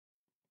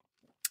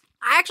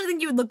I actually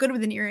think you would look good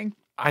with an earring.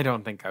 I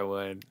don't think I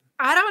would.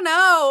 I don't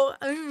know.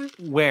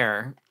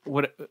 Where?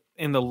 What,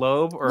 in the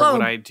lobe? Or Lobe.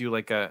 would I do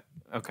like a...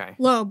 Okay.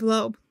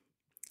 Lobe.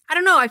 I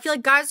don't know. I feel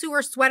like guys who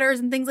wear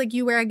sweaters and things like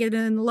you wear, I get it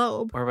in the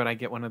lobe. Or would I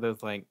get one of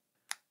those like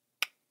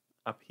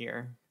up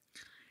here?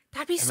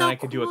 That'd be And so then cool. I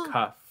could do a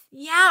cuff.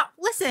 Yeah,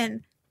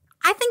 listen.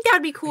 I think that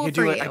would be cool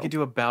for you. I could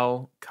do a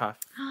bell cuff.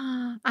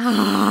 Oh,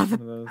 One of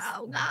those.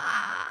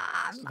 God.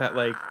 That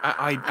like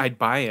I'd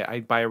buy it.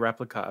 I'd buy a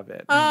replica of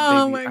it.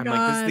 Oh my I'm God.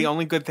 like, this is the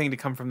only good thing to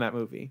come from that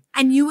movie.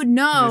 And you would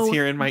know. It's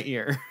here in my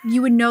ear.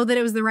 You would know that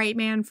it was the right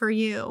man for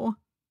you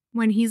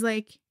when he's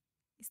like,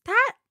 is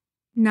that?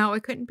 No,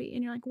 it couldn't be.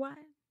 And you're like, what?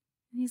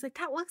 And he's like,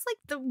 that looks like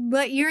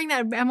the earring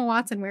that Emma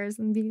Watson wears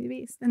in Beauty and the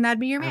Beast. And that'd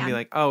be your man. I'd be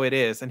like, oh, it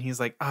is. And he's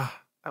like, that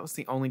was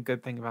the only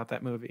good thing about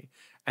that movie.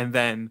 And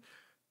then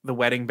the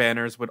wedding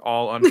banners would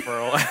all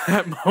unfurl at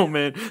that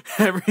moment.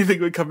 Everything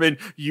would come in.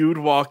 You'd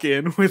walk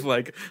in with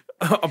like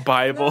a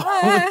Bible.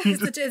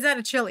 Is that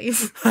a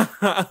Chili's?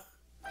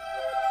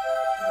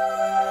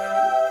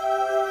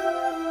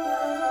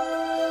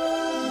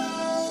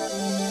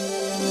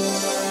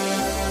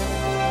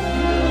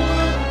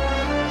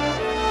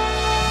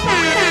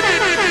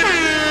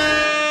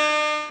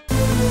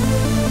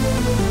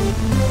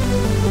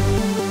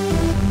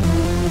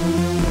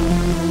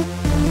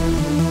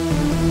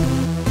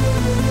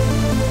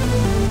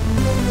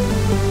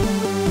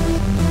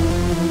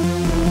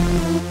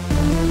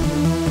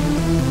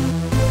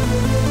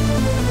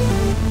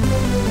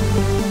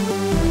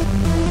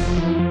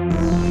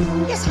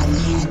 Yes, I've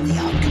had the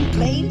odd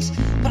complaints,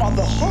 but on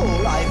the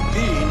whole, I've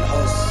been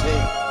a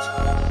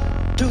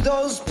saint. To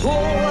those poor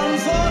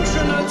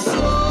unfortunate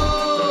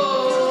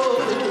souls.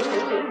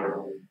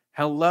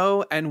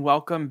 Hello and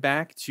welcome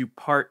back to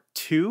part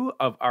 2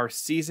 of our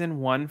season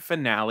 1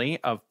 finale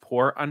of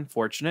Poor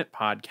Unfortunate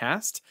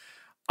Podcast.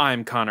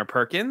 I'm Connor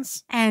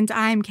Perkins. And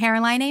I'm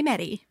Caroline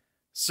Ameti.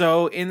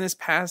 So in this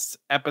past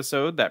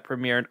episode that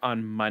premiered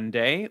on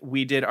Monday,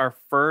 we did our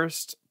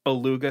first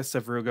Beluga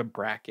Sevruga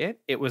Bracket.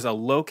 It was a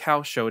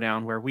locale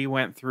showdown where we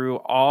went through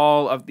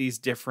all of these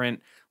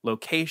different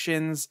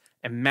locations,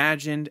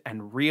 imagined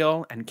and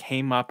real, and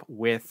came up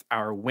with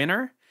our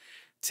winner.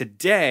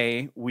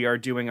 Today, we are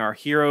doing our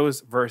heroes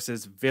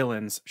versus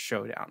villains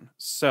showdown.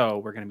 So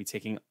we're going to be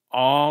taking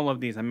all of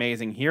these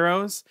amazing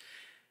heroes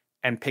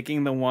and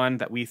picking the one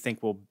that we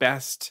think will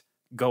best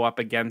go up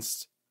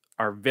against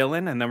our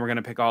villain. And then we're going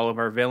to pick all of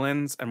our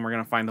villains and we're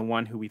going to find the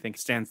one who we think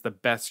stands the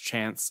best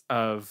chance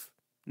of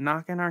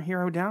knocking our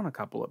hero down a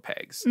couple of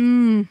pegs.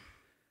 Oh,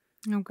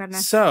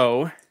 goodness.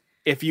 So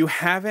if you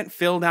haven't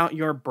filled out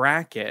your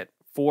bracket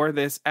for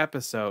this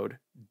episode,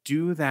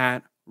 do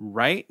that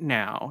right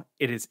now.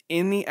 It is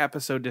in the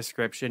episode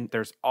description.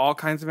 There's all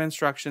kinds of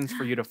instructions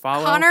for you to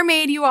follow. Connor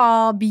made you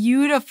all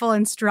beautiful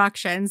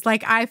instructions.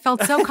 Like, I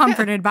felt so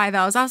comforted by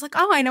those. I was like,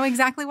 oh, I know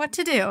exactly what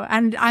to do.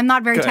 And I'm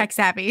not very tech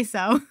savvy,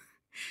 so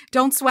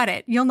don't sweat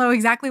it. You'll know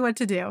exactly what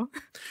to do.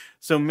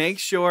 So make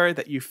sure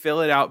that you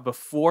fill it out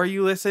before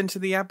you listen to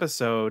the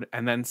episode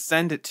and then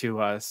send it to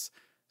us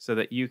so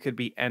that you could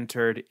be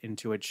entered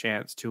into a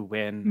chance to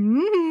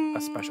win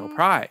a special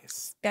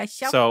prize.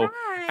 Special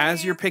prize.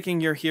 As you're picking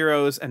your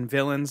heroes and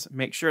villains,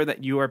 make sure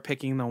that you are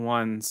picking the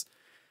ones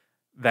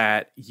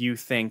that you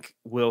think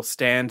will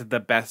stand the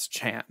best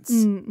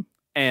chance.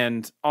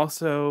 And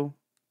also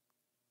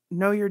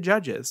know your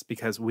judges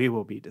because we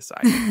will be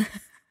deciding.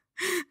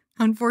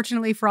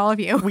 Unfortunately for all of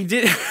you. We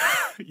did.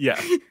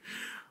 Yeah.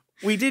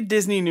 We did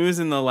Disney news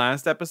in the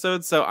last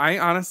episode, so I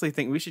honestly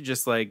think we should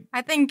just let's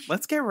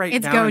get right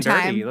it's down go and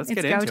time. dirty. Let's get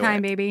into it. It's go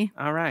time, baby.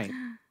 All right.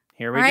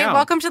 Here we go. All right, go.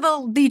 welcome to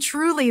the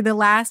truly the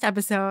last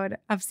episode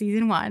of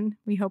season 1.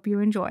 We hope you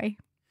enjoy.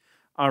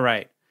 All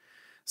right.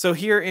 So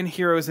here in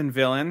Heroes and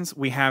Villains,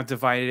 we have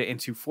divided it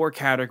into 4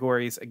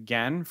 categories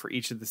again for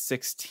each of the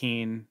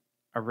 16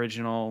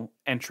 original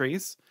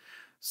entries.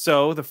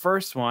 So the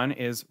first one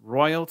is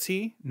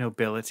royalty,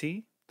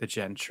 nobility, the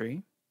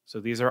gentry. So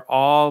these are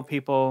all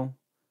people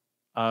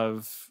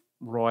of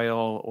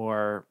royal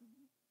or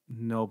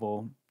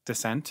noble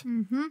descent.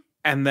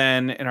 And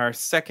then in our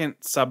second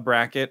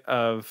sub-bracket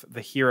of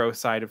the hero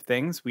side of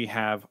things, we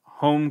have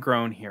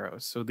homegrown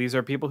heroes. So these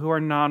are people who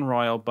are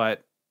non-royal,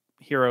 but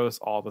heroes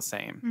all the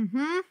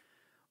same.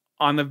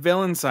 On the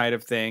villain side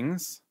of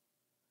things,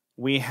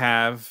 we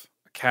have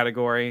a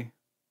category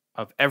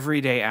of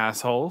everyday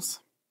assholes.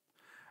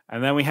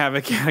 And then we have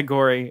a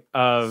category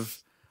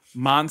of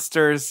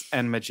monsters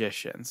and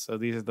magicians. So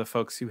these are the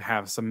folks who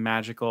have some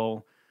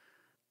magical,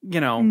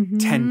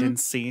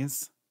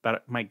 tendencies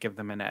that might give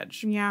them an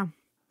edge. Yeah.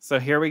 So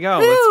here we go.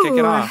 Let's kick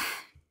it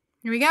off.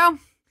 Here we go.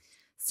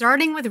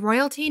 Starting with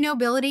royalty,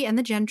 nobility, and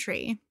the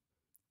gentry.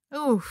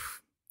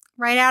 Oof.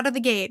 Right out of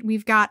the gate,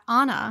 we've got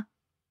Anna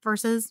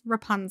versus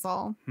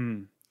Rapunzel.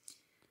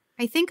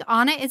 I think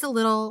Anna is a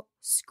little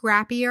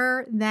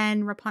scrappier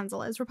than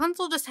Rapunzel is.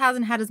 Rapunzel just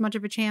hasn't had as much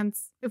of a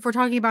chance. If we're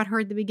talking about her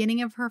at the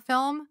beginning of her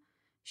film,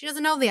 she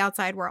doesn't know the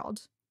outside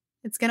world.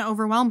 It's going to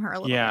overwhelm her a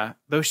little bit.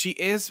 Though she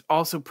is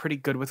also pretty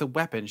good with a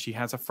weapon. She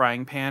has a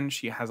frying pan.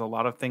 She has a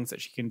lot of things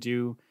that she can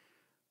do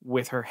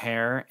with her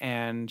hair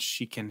and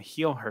she can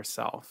heal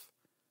herself.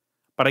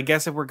 But I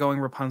guess if we're going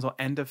Rapunzel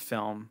end of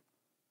film,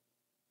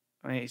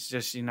 I mean, it's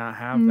just she not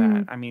have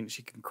that. I mean,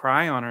 she can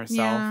cry on herself,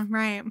 Yeah,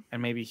 right.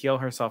 and maybe heal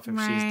herself if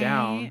she's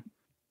down.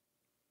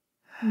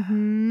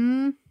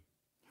 Mm-hmm.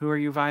 Who are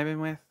you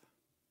vibing with?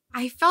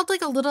 I felt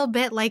like a little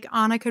bit like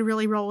Anna could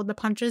really roll with the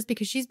punches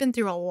because she's been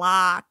through a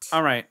lot.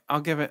 All right,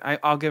 I'll give it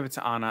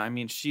to Anna. I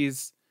mean,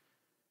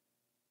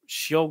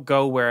 she'll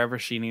go wherever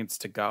she needs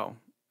to go.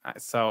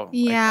 So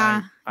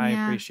yeah, I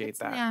appreciate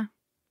that. Yeah.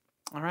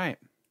 All right.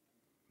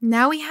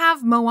 Now we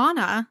have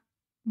Moana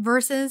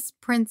versus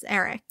Prince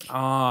Eric.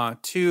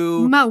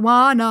 Two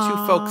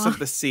folks of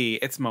the sea.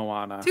 It's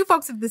Moana. Two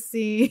folks of the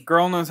sea.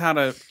 Girl knows how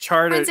to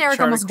chart Prince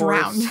Eric almost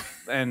drowned.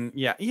 And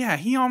yeah,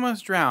 he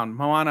almost drowned.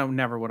 Moana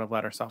never would have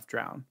let herself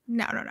drown.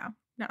 No.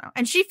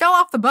 And she fell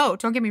off the boat.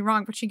 Don't get me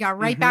wrong, but she got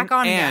right back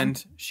on again.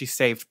 And she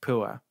saved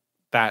Pua.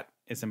 That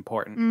is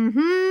important.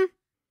 Mm-hmm.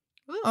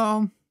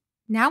 Oh,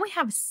 now we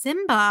have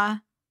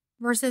Simba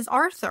versus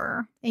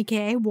Arthur,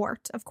 aka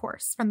Wart, of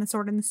course, from The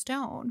Sword and the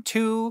Stone.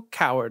 Two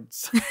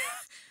cowards.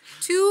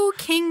 Two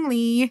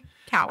kingly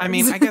cowards. I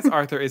mean, I guess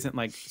Arthur isn't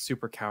like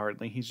super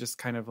cowardly. He's just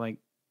kind of like,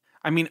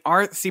 I mean,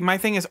 my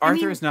thing is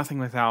Arthur is nothing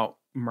without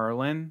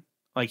Merlin.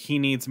 Like he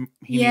needs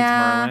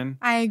Merlin.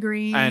 I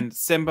agree. And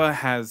Simba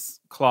has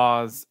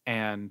claws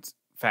and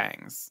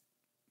fangs,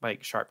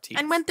 like sharp teeth.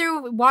 And went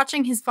through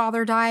watching his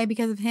father die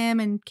because of him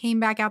and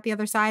came back out the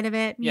other side of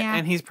it. Yeah.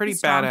 And he's pretty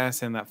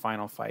badass in that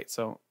final fight.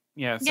 So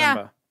yeah,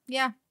 Simba.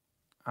 Yeah.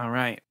 All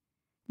right.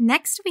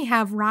 Next we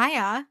have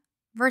Raya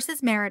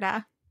versus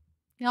Merida.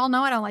 Y'all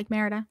know I don't like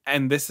Merida.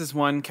 And this is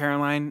one,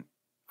 Caroline,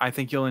 I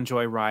think you'll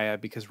enjoy Raya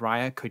because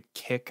Raya could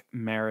kick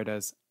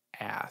Merida's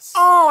ass.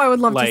 Oh, I would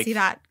love to see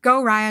that.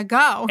 Go, Raya,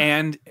 go.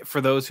 And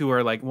for those who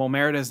are like, well,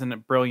 Merida's a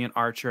brilliant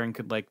archer and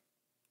could like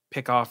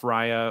pick off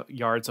Raya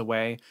yards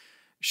away.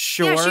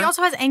 Sure. Yeah, she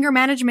also has anger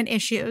management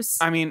issues.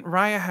 I mean,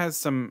 Raya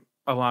has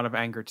a lot of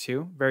anger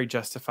too, very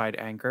justified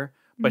anger.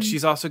 But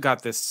she's also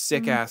got this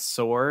sick ass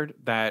sword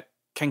that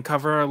can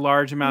cover a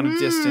large amount of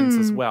distance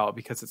as well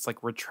because it's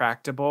like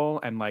retractable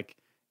and like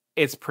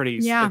it's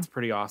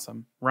pretty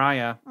awesome.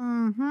 Raya.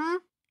 Mm-hmm.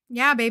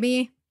 Yeah,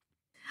 baby.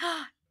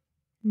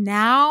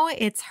 Now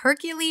it's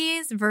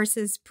Hercules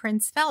versus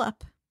Prince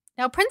Philip.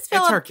 Now, Prince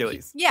Philip... It's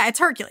Hercules. Yeah, it's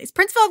Hercules.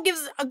 Prince Philip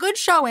gives a good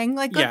showing,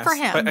 like good for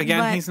him. But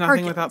again, he's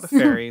nothing without the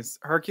fairies.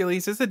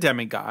 Hercules is a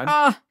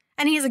demigod.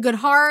 And he has a good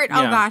heart. Yeah.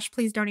 Oh gosh,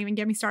 please don't even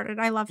get me started.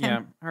 I love him.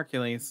 Yeah,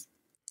 Hercules.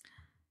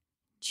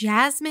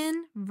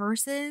 Jasmine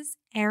versus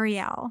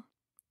Ariel.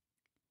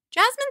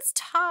 Jasmine's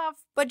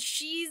tough, but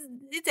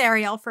it's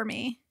Ariel for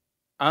me.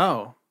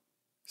 Oh.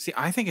 See,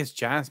 I think it's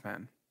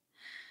Jasmine.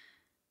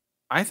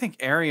 I think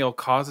Ariel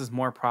causes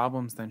more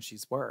problems than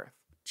she's worth.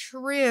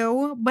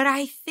 True, but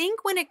I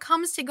think when it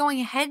comes to going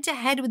head to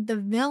head with the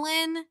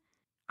villain,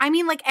 I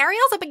mean, like,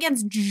 Ariel's up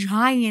against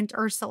giant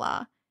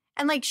Ursula.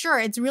 And, like, sure,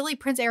 it's really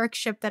Prince Eric's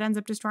ship that ends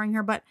up destroying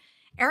her, but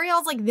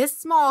Ariel's, like, this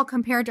small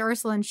compared to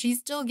Ursula, and she's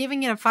still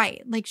giving it a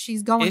fight. Like,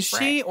 she's going for it. Is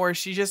she, or is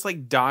she just,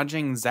 like,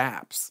 dodging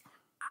zaps?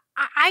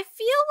 I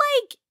feel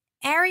like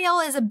Ariel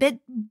is a bit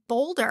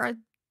bolder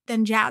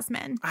than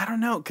Jasmine. I don't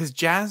know, because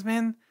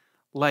Jasmine,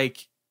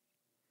 like...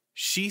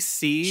 She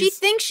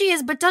thinks she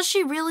is, but does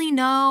she really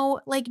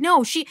know? Like,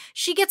 no, she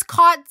gets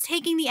caught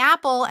taking the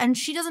apple and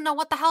she doesn't know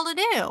what the hell to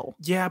do.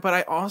 Yeah, but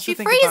I also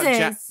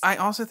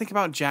think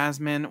about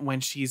Jasmine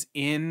when she's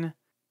in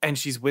and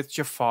she's with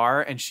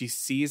Jafar and she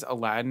sees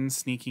Aladdin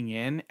sneaking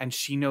in and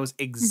she knows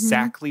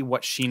exactly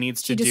what she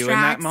needs to do in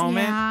that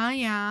moment.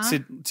 Yeah.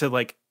 To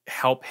like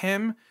help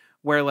him.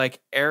 Where like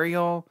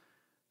Ariel,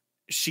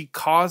 she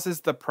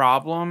causes the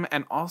problem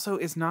and also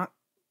is not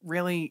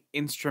really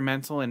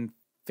instrumental in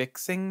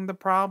fixing the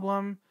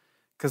problem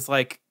because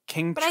like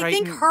King Triton, I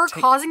think her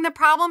causing the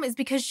problem is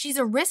because she's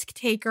a risk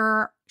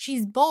taker.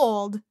 She's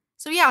bold.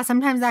 So yeah,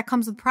 sometimes that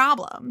comes with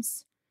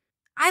problems.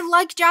 I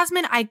like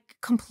Jasmine. I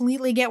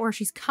completely get where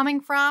she's coming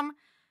from.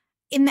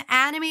 In the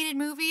animated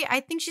movie,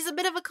 I think she's a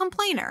bit of a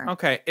complainer.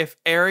 Okay, if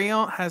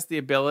Ariel has the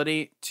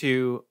ability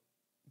to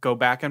go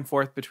back and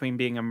forth between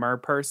being a mer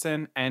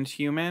person and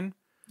human,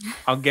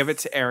 I'll give it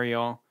to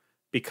Ariel.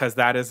 Because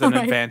that is an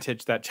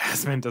advantage that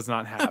Jasmine does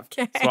not have.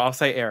 Okay. So I'll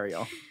say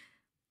Ariel.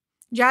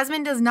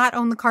 Jasmine does not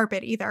own the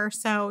carpet either,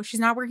 so she's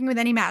not working with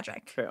any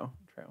magic. True.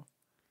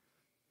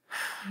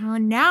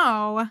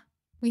 Now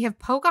we have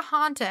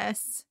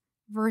Pocahontas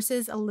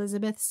versus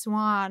Elizabeth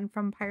Swann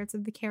from Pirates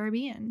of the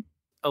Caribbean.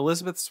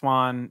 Elizabeth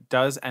Swann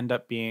does end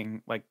up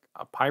being like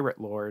a pirate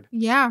lord.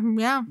 Yeah.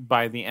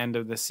 By the end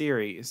of the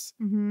series.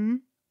 Mm-hmm.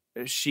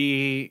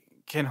 She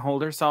can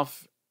hold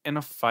herself in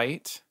a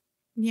fight.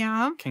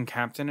 Yeah. Can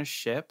captain a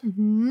ship.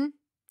 Mm-hmm.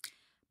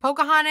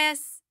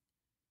 Pocahontas,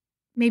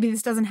 maybe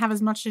this doesn't have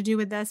as much to do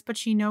with this, but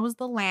she knows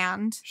the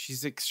land.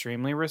 She's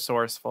extremely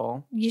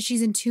resourceful. Yeah,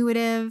 she's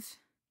intuitive.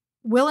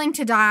 Willing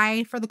to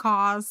die for the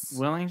cause.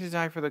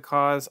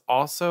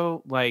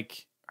 Also,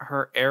 like,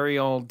 her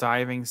aerial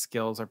diving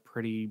skills are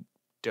pretty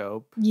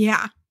dope.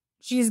 Yeah.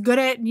 She's good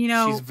at,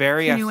 She's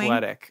very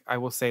athletic. I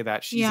will say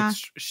that.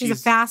 She's a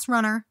fast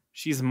runner.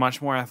 She's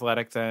much more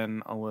athletic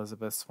than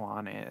Elizabeth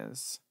Swann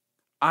is.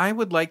 I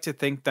would like to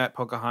think that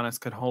Pocahontas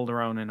could hold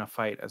her own in a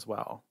fight as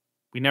well.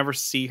 We never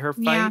see her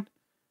fight, Yeah.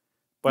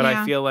 but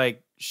Yeah. I feel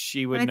like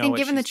she would But I know think what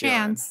given the she's doing.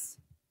 chance.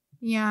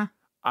 Yeah.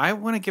 I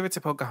want to give it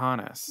to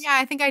Pocahontas. Yeah,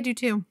 I think I do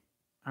too.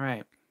 All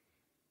right.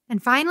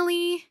 And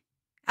finally,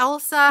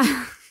 Elsa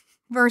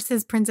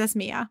versus Princess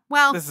Mia.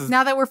 Well,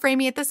 now that we're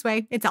framing it this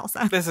way, it's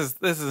Elsa. This is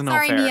no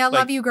Sorry, fair. Mia. Like,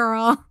 Love you,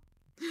 girl.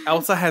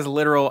 Elsa has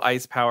literal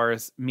ice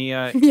powers.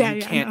 Mia, Yeah, you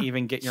yeah, can't no.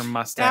 even get your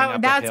Mustang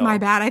up That's a hill. my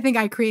bad. I think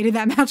I created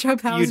that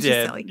matchup. That You was did.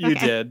 just silly. You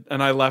Okay. did.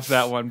 And I left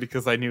that one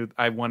because I knew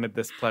I wanted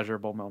this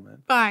pleasurable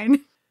moment.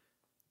 Fine.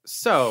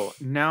 So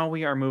now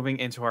we are moving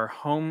into our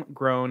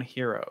homegrown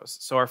heroes.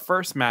 So our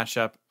first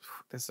matchup,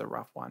 this is a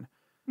rough one.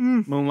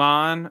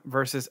 Mulan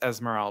versus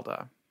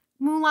Esmeralda.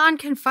 Mulan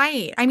can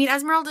fight. I mean,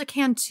 Esmeralda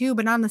can too,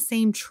 but not in the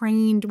same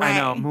trained way. I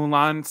know.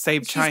 Mulan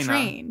saved She's China.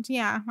 trained.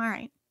 Yeah. All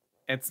right.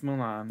 It's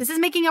Mulan. This is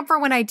making up for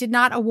when I did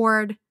not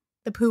award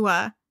the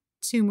Pua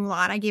to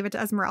Mulan. I gave it to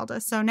Esmeralda.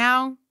 So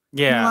now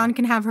Mulan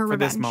can have her for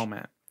revenge. this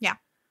moment. Yeah.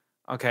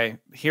 Okay.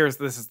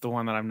 This is the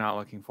one that I'm not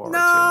looking forward to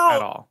No!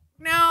 at all.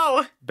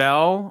 No.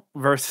 Belle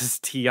versus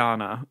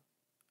Tiana.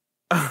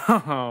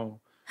 Oh.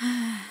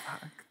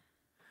 Fuck.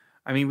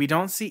 I mean, we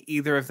don't see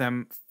either of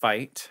them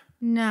fight.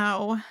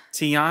 No.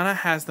 Tiana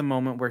has the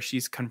moment where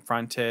she's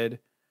confronted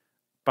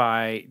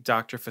by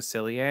Dr.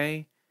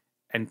 Facilier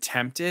and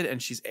tempted,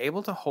 and she's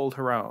able to hold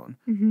her own,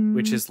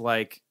 which is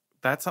like,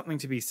 that's something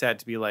to be said,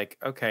 to be like,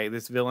 okay,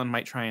 this villain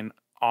might try and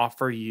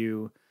offer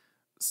you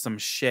some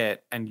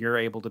shit, and you're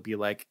able to be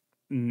like,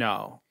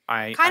 no,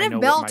 I know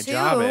Belle what my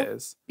job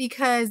is.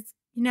 Because,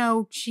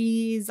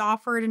 she's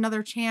offered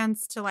another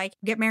chance to like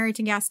get married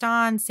to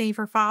Gaston, save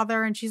her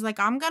father, and she's like,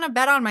 I'm gonna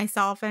bet on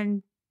myself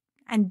and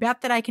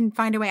bet that I can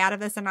find a way out of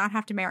this and not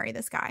have to marry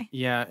this guy.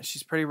 Yeah,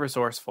 she's pretty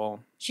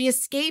resourceful. She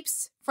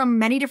escapes from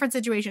many different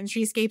situations.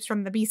 She escapes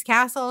from the Beast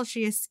Castle.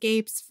 She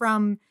escapes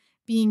from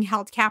being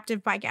held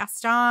captive by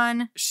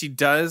Gaston. She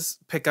does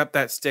pick up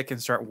that stick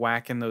and start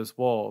whacking those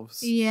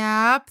wolves.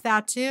 Yep,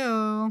 that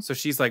too. So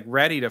she's like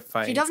ready to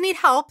fight. She does need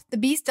help. The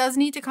Beast does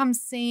need to come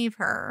save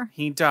her.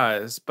 He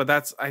does, but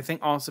that's, I think,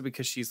 also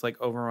because she's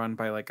like overrun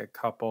by like a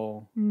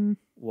couple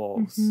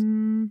wolves.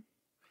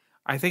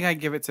 I think I'd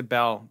give it to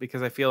Belle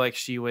because I feel like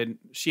she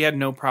had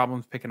no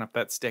problems picking up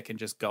that stick and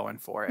just going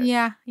for it.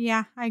 Yeah,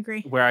 I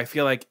agree. Where I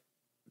feel like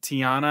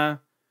Tiana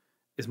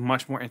is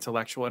much more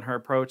intellectual in her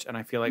approach, and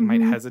I feel like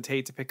might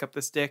hesitate to pick up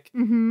the stick.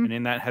 And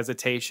in that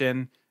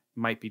hesitation,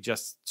 might be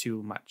just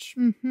too much.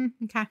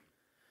 Okay.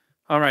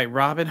 All right,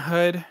 Robin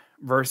Hood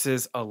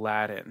versus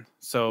Aladdin.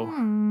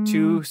 So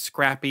two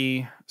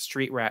scrappy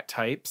street rat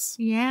types.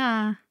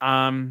 Yeah.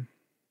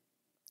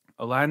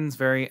 Aladdin's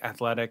very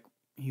athletic.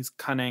 He's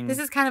cunning. This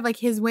is kind of like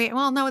his way.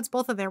 Well, no, it's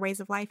both of their ways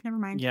of life. Never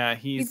mind. Yeah,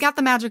 he's got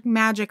the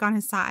magic on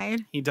his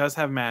side. He does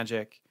have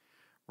magic.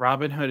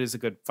 Robin Hood is a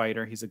good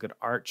fighter. He's a good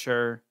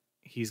archer.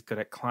 He's good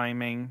at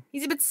climbing.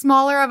 He's a bit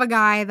smaller of a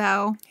guy,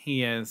 though.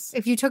 He is.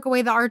 If you took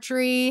away the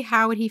archery,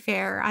 how would he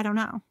fare? I don't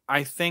know.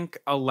 I think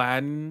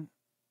Aladdin,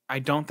 I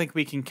don't think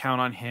we can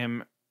count on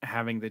him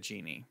having the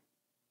genie.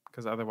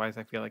 Because otherwise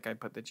I feel like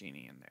I'd put the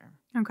genie in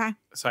there. Okay.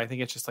 So I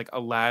think it's just like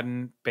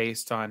Aladdin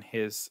based on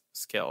his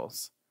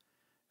skills.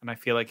 And I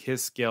feel like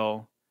his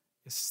skill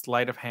is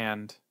sleight of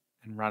hand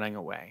and running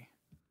away.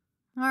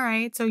 All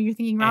right. So you're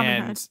thinking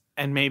Robin Hood.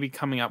 And maybe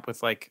coming up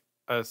with like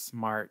a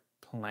smart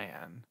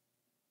plan.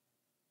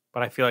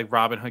 But I feel like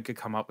Robin Hood could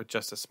come up with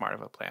just as smart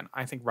of a plan.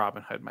 I think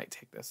Robin Hood might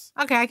take this.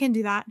 Okay, I can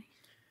do that.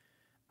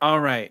 All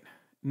right.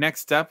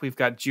 Next up, we've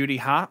got Judy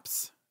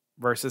Hopps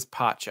versus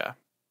Pacha.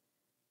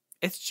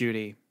 It's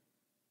Judy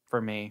for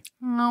me.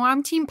 Oh,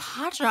 I'm Team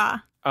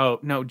Pacha. Oh,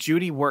 no.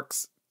 Judy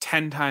works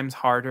 10 times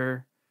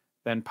harder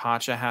than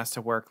Pacha has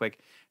to work. Like,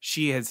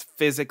 she is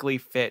physically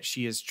fit.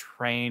 She is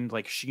trained.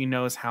 Like, she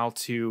knows how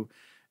to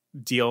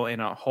deal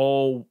in a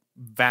whole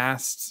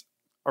vast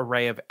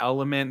array of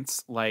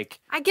elements. Like,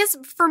 I guess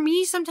for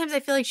me, sometimes I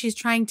feel like she's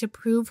trying to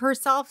prove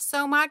herself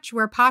so much,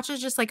 where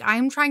Pacha's just like,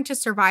 I'm trying to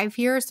survive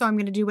here, so I'm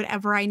going to do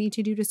whatever I need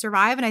to do to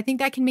survive. And I think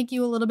that can make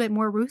you a little bit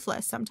more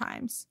ruthless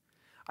sometimes.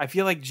 I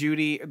feel like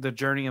Judy, the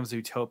journey of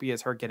Zootopia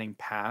is her getting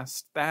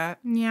past that.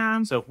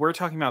 Yeah. So if we're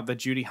talking about the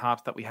Judy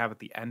Hopps that we have at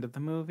the end of the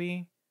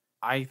movie,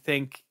 I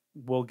think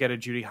we'll get a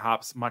Judy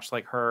Hopps much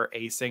like her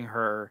acing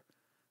her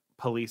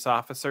police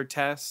officer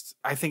test.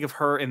 I think of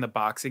her in the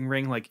boxing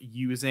ring, like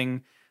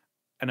using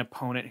an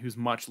opponent who's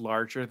much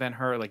larger than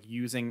her, like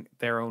using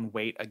their own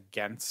weight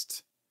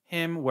against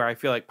him, where I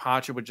feel like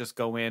Pacha would just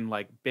go in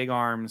like big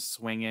arms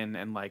swinging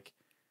and like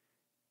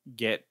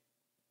get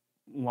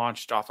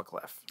launched off a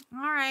cliff.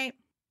 All right.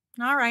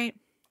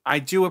 I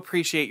do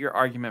appreciate your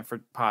argument for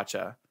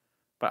Pacha,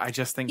 but I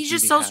just think he's Judy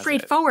just so has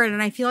straightforward,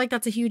 and I feel like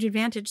that's a huge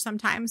advantage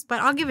sometimes, but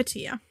I'll give it to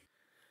you.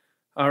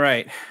 All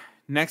right.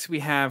 Next we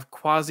have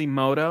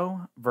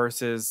Quasimodo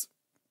versus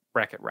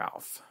Wreck-It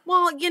Ralph.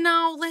 Well, you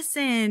know,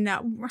 listen.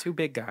 Two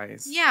big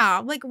guys.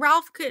 Yeah, like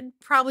Ralph could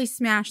probably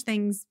smash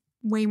things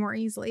way more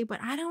easily, but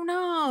I don't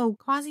know.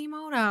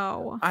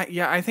 Quasimodo.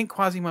 I think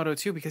Quasimodo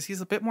too, because he's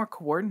a bit more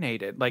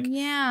coordinated. Like,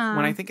 yeah.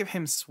 when I think of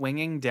him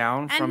swinging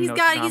down and from he's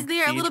Notre Dame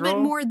there a little bit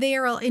Cathedral- more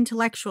there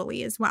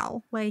intellectually as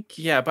well. Like,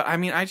 Yeah, but I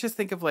mean, I just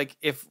think of like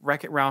if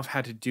Wreck-It Ralph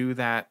had to do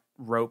that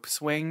rope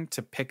swing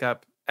to pick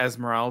up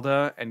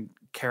Esmeralda and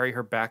carry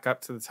her back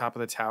up to the top of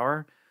the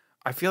tower,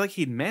 I feel like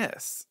he'd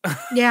miss.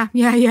 yeah.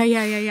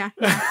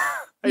 I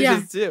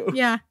just do.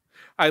 Yeah.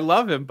 I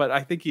love him, but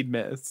I think he'd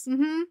miss.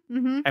 Mm-hmm.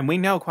 Mm-hmm. And we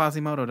know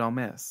Quasimodo don't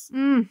miss.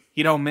 Mm.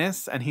 He don't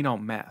miss and he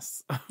don't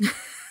mess.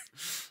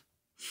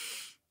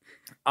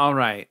 All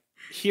right.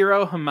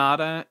 Hiro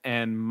Hamada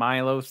and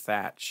Milo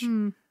Thatch.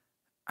 Mm.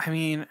 I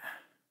mean,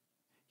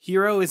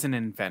 Hiro is an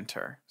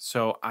inventor,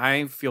 so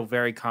I feel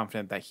very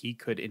confident that he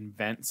could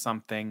invent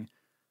something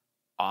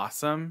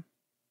awesome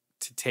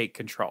to take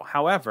control.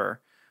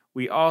 However,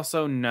 we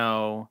also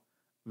know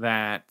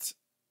that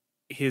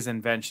his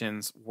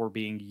inventions were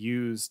being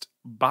used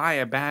by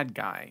a bad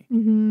guy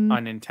Mm-hmm.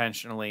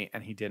 unintentionally,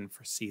 and he didn't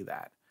foresee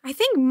that. I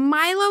think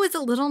Milo is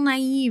a little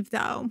naive,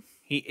 though.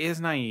 He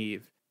is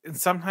naive. And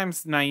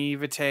sometimes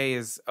naivete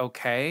is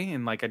okay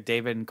in like a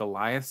David and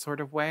Goliath sort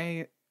of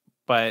way,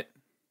 but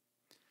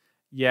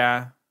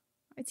yeah.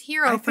 It's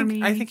Hero for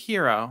me. I think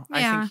Hero. Yeah.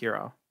 I think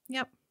Hero.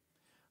 Yep.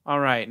 All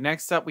right.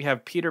 Next up, we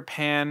have Peter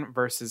Pan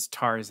versus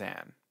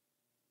Tarzan.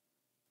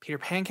 Peter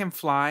Pan can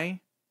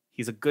fly.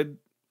 He's a good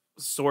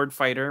sword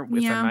fighter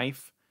with a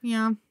knife.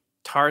 Yeah.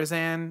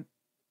 Tarzan,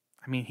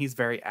 I mean, he's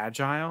very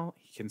agile.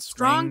 He can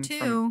Strong, swing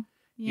too.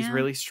 He's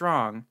really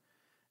strong.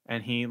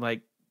 And he,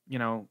 like,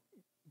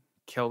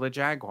 killed a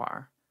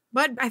jaguar.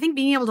 But I think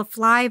being able to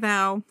fly,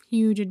 though,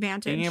 huge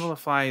advantage. Being able to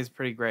fly is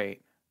pretty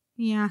great.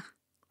 Yeah.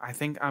 I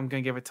think I'm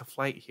going to give it to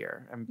Flight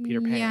here and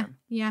Peter Pan.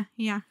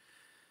 Yeah.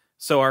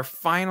 So our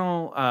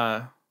final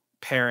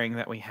pairing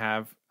that we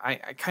have, I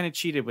kind of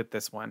cheated with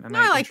this one. And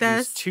I like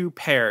introduced this. 2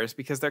 pairs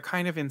because they're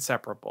kind of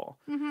inseparable.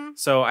 Mm-hmm.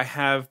 So I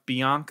have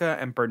Bianca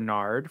and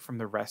Bernard from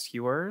The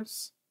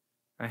Rescuers.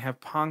 And I have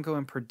Pongo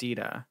and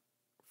Perdita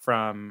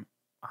from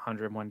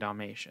 101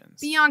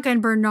 Dalmatians. Bianca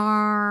and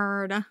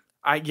Bernard.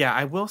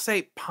 I will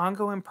say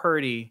Pongo and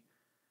Purdy,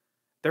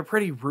 they're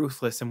pretty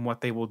ruthless in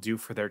what they will do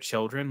for their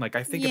children. Like,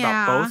 I think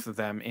about both of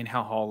them in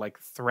Hell Hall, like,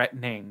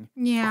 threatening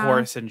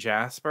Horace and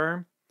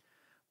Jasper.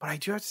 But I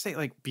do have to say,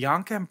 like,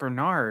 Bianca and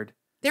Bernard,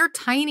 they're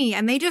tiny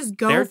and they just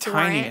go they're for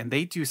tiny it. and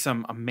they do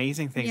some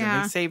amazing things. Yeah.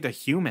 And they saved a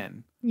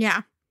human.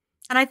 Yeah.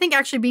 And I think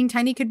actually being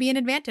tiny could be an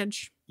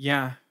advantage.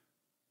 Yeah.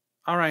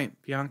 All right.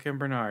 Bianca and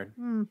Bernard.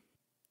 Mm.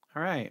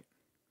 All right.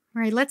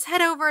 All right, let's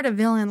head over to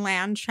Villain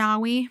Land, shall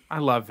we? I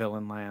love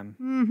Villain Land.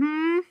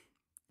 Mm-hmm.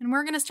 And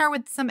we're going to start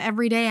with some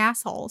everyday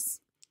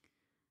assholes.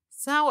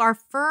 So our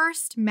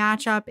first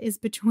matchup is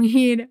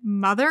between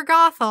Mother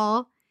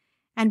Gothel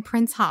and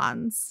Prince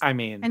Hans. I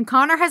mean, And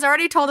Connor has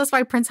already told us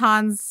why Prince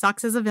Hans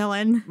sucks as a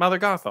villain. Mother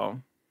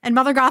Gothel. And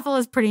Mother Gothel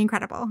is pretty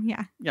incredible.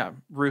 Yeah. Yeah.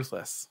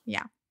 Ruthless.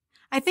 Yeah.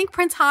 I think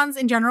Prince Hans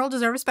in general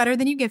deserves better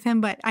than you give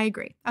him, but I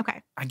agree.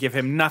 Okay. I give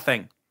him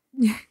nothing.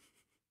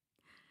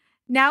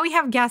 Now we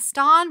have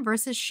Gaston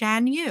versus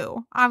Shan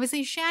Yu.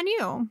 Obviously, Shan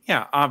Yu.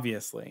 Yeah,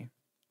 obviously.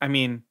 I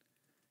mean,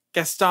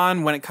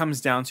 Gaston, when it comes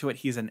down to it,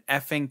 he's an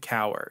effing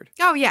coward.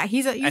 Oh, yeah.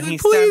 He's like, he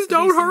please stabs the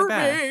don't beast in the hurt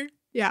back. me.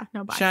 Yeah,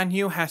 no, bye. Shan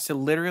Yu has to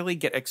literally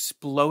get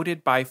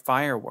exploded by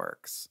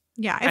fireworks.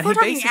 Yeah, if And we're he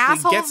talking basically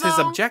assholes, gets his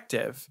though,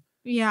 objective.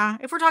 Yeah,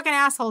 if we're talking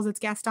assholes, it's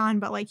Gaston,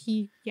 but like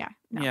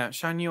no. Yeah,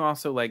 Shan Yu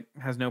also like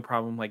has no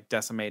problem like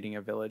decimating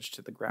a village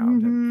to the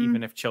ground, and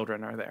even if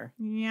children are there.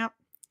 Yep.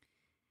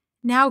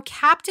 Now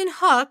Captain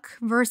Hook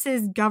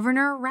versus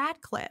Governor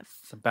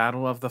Radcliffe. The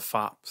Battle of the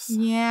Fops.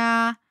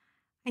 Yeah,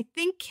 I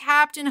think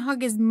Captain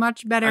Hook is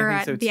much better I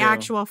at think so, the too.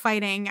 actual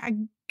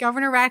fighting.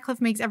 Governor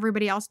Radcliffe makes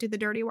everybody else do the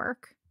dirty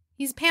work.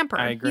 He's pampered.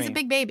 I agree. He's a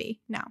big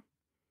baby. No.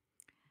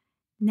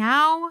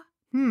 Now,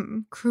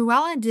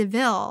 Cruella de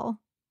Vil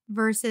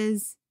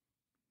versus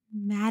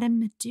Madame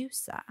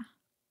Medusa.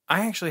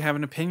 I actually have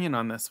an opinion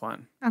on this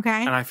one.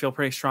 Okay. And I feel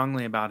pretty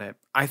strongly about it.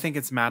 I think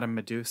it's Madame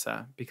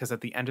Medusa because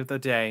at the end of the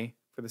day,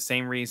 for the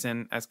same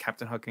reason as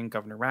Captain Hook and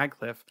Governor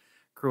Radcliffe,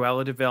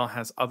 Cruella de Vil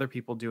has other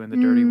people doing the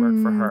dirty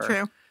work for her.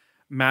 True.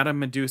 Madame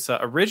Medusa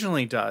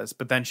originally does,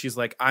 but then she's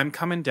like, I'm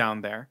coming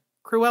down there.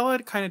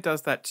 Cruella kind of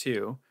does that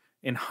too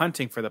in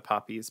hunting for the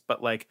puppies,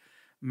 but like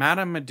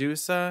Madame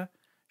Medusa,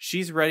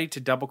 she's ready to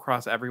double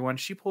cross everyone.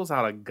 She pulls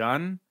out a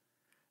gun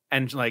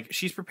and like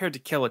she's prepared to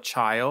kill a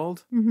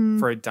child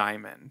for a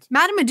diamond.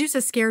 Madame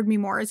Medusa scared me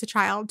more as a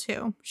child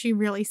too. She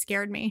really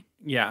scared me.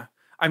 Yeah.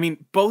 I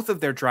mean, both of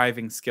their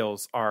driving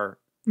skills are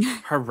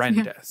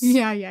horrendous.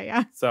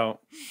 Yeah. So,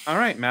 all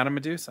right, Madame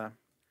Medusa.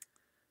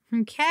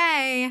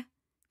 Okay.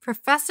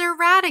 Professor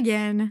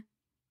Radigan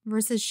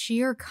versus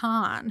Shere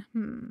Khan.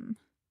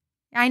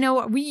 I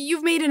know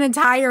you've made an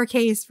entire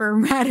case for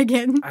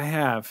Radigan. I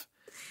have.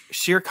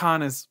 Shere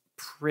Khan is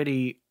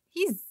pretty...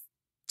 He's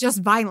just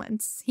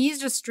violence. He's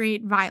just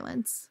straight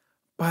violence.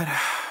 But,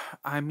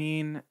 I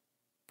mean,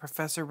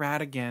 Professor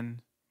Radigan...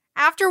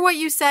 After what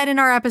you said in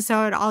our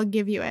episode, I'll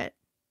give you it.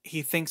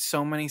 He thinks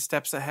so many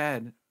steps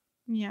ahead.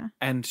 Yeah.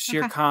 And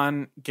Shere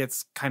Khan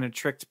gets kind of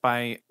tricked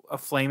by a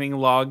flaming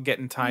log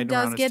getting tied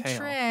around his tail. He does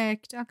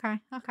get tricked.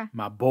 Okay.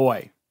 My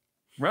boy.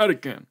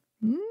 Radican.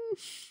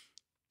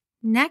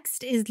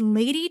 Next is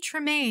Lady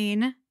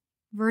Tremaine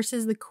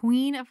versus the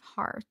Queen of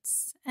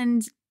Hearts.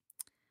 And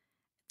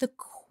the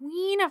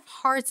Queen of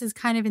Hearts is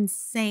kind of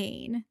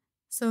insane.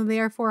 So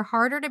therefore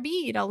harder to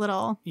beat a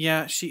little.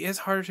 Yeah, she is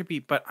harder to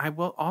beat. But I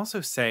will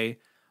also say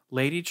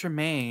Lady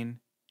Tremaine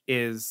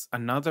is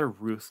another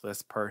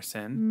ruthless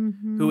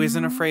person who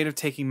isn't afraid of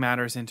taking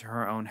matters into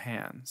her own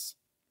hands.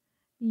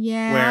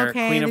 Yeah, where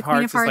Queen of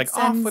Hearts is like,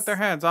 off with their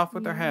heads,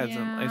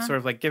 Yeah. and it's sort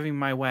of like giving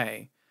my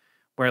way.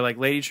 Where like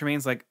Lady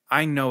Tremaine's like,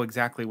 I know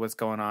exactly what's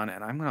going on,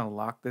 and I'm gonna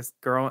lock this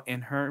girl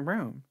in her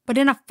room. But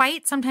in a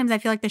fight, sometimes I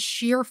feel like the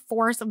sheer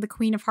force of the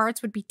Queen of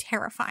Hearts would be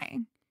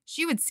terrifying.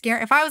 She would scare.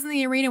 If I was in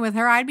the arena with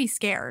her, I'd be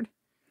scared.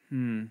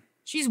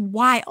 She's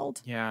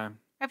wild. Yeah.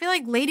 I feel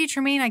like Lady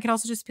Tremaine, I could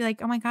also just be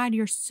like, oh my God,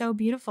 you're so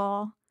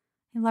beautiful.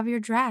 I love your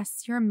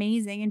dress. You're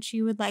amazing. And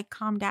she would like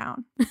calm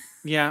down.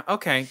 Yeah.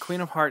 Okay.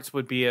 Queen of Hearts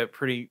would be a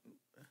pretty,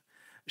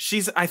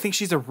 I think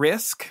she's a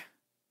risk,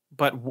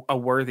 but a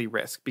worthy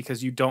risk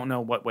because you don't know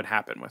what would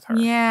happen with her.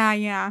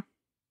 Yeah.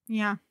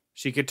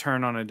 She could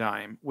turn on a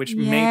dime, which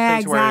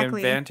may play to her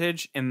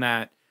advantage in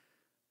that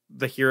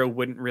the hero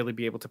wouldn't really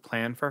be able to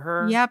plan for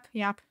her.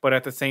 Yep. But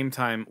at the same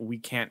time, we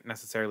can't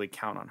necessarily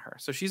count on her.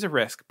 So she's a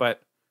risk,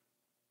 but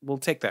we'll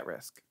take that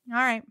risk. All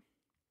right.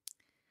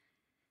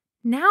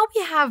 Now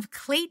we have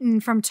Clayton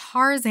from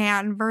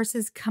Tarzan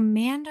versus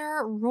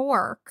Commander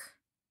Rourke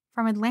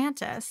from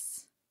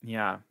Atlantis.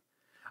 Yeah.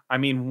 I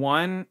mean,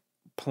 one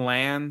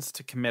plans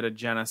to commit a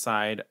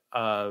genocide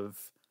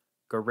of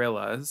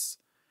gorillas,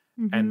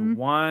 and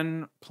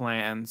one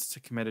plans to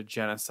commit a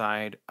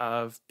genocide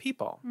of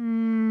people.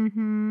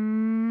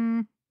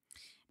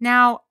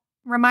 Now,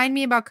 remind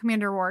me about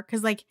Commander Rourke,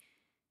 because like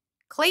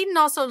Clayton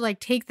also like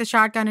takes the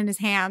shotgun in his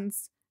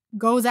hands,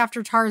 goes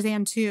after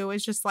Tarzan too,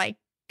 is just like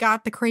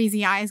got the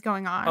crazy eyes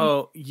going on.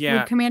 Oh, yeah.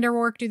 Would Commander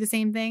Rourke do the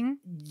same thing?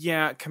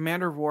 Yeah,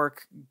 Commander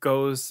Rourke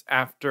goes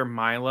after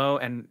Milo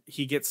and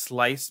he gets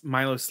sliced.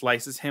 Milo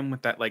slices him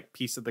with that like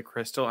piece of the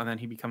crystal and then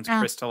he becomes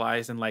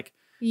crystallized and like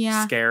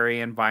scary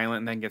and violent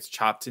and then gets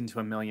chopped into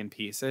a million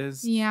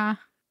pieces. Yeah.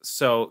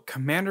 So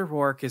Commander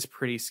Rourke is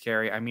pretty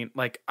scary. I mean,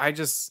 like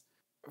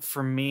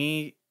for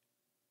me,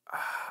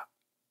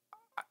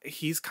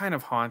 he's kind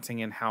of haunting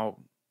in how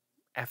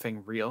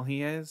effing real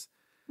he is.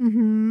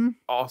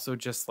 Also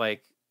just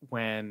like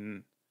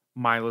when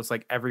Milo's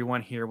like,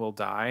 everyone here will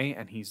die,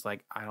 and he's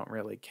like, I don't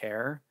really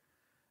care.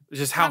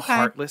 Just how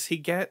heartless he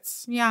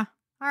gets. Yeah.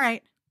 All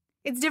right.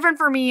 It's different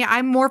for me.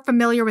 I'm more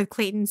familiar with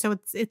Clayton, so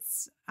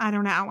it's I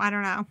don't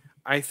know.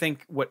 I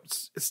think what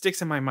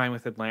sticks in my mind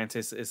with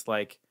Atlantis is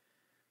like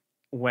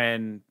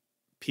when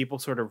people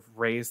sort of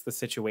raised the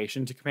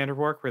situation to Commander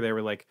Rourke where they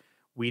were like,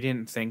 we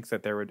didn't think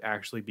that there would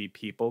actually be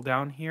people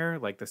down here.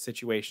 Like the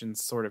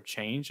situation's sort of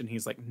changed, and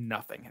he's like,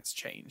 nothing has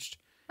changed.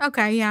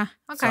 Okay, yeah.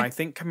 Okay. So I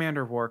think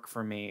Commander Rourke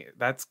for me,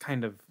 that's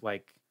kind of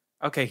like,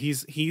 okay,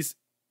 he's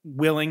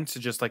willing to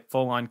just like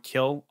full on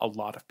kill a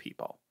lot of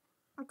people.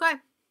 Okay.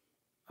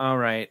 All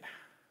right.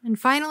 And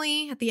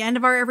finally, at the end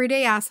of our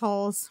everyday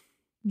assholes,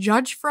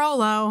 Judge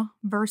Frollo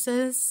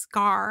versus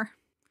Scar.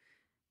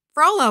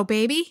 Frollo,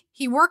 baby.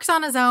 He works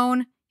on his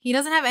own. He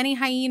doesn't have any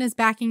hyenas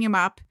backing him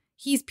up.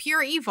 He's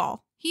pure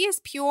evil. He is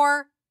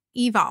pure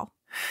evil.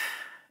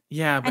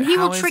 Yeah, but and he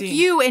will trick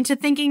you into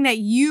thinking that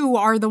you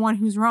are the one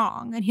who's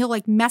wrong, and he'll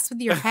like mess with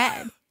your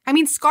head. I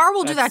mean, Scar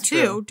will do that too.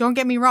 True. Don't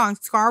get me wrong.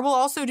 Scar will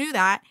also do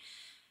that.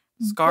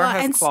 Scar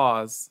has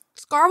claws.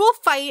 Scar will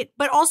fight,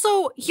 but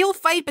also he'll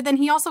fight, but then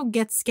he also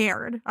gets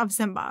scared of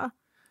Simba.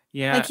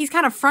 Yeah. Like he's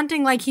kind of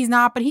fronting like he's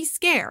not, but he's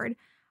scared.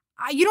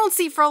 You don't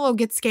see Frollo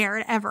get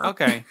scared ever.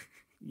 Okay.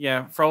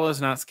 Yeah, Frollo's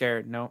not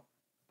scared. No.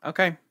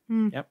 Okay.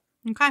 Yep.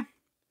 Okay.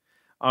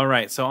 All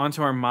right. So on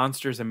to our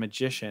monsters and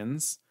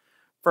magicians.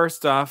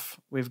 First off,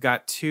 we've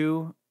got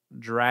two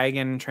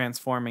dragon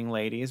transforming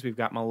ladies. We've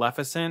got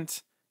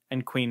Maleficent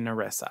and Queen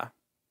Nerissa.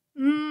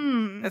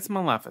 It's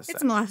Maleficent.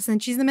 It's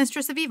Maleficent. She's the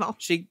mistress of evil.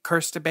 She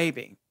cursed a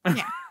baby.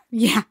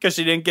 Yeah. Because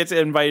she didn't get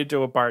invited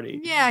to a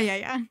party.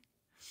 Yeah.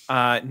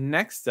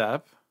 Next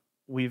up,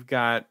 we've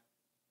got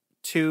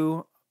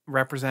two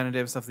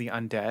representatives of the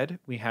undead.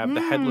 We have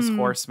the Headless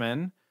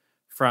Horseman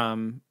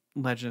from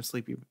Legend of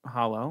Sleepy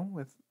Hollow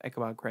with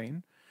Ichabod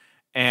Crane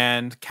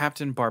and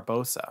Captain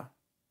Barbossa.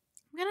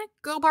 I'm going to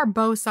go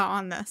Barbossa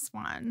on this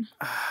one.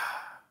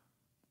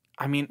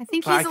 I mean, I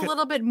think he's a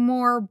little bit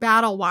more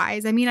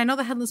battle-wise. I mean, I know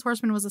the Headless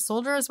Horseman was a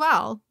soldier as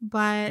well,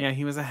 but... Yeah,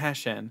 he was a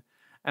Hessian.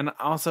 And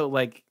also,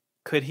 like,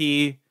 could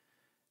he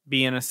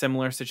be in a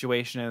similar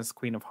situation as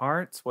Queen of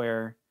Hearts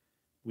where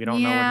we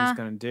don't know what he's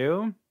going to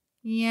do?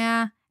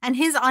 Yeah. And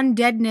his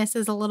undeadness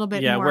is a little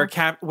bit more...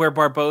 where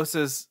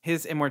Barbossa's,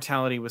 his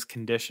immortality was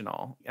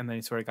conditional, and then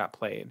he sort of got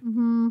played.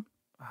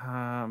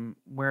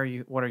 What are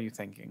you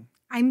thinking?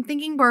 I'm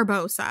thinking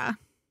Barbossa.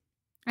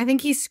 I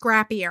think he's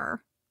scrappier.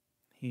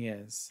 He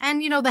is.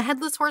 And, the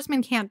Headless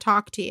Horseman can't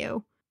talk to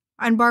you.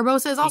 And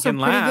Barbossa is also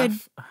pretty good.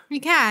 He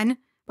can,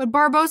 But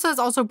Barbossa is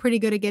also pretty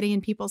good at getting in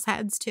people's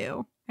heads,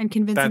 too, and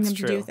convincing them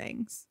to do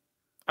things.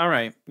 All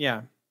right,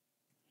 yeah.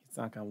 He's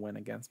not going to win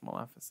against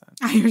Maleficent.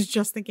 I was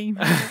just thinking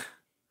about it.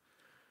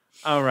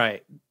 All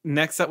right.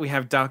 Next up, we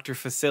have Dr.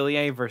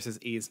 Facilier versus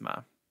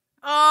Yzma.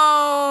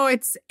 Oh,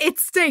 it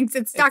stinks.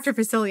 It's Dr.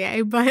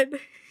 Facilier, but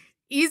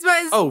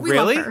Yzma is... Oh, we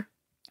really? love her.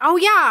 Oh,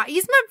 yeah.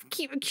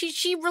 Yzma,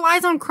 she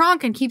relies on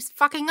Kronk and keeps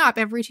fucking up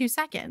every 2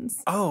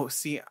 seconds. Oh,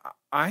 see,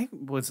 I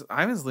was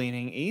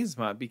leaning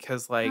Yzma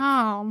because, like...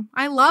 Oh,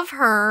 I love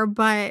her,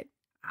 but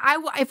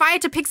if I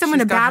had to pick someone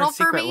to battle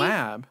for me...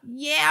 lab.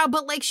 Yeah,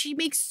 but, like, she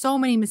makes so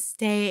many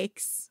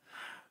mistakes.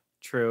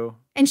 True.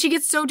 And she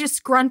gets so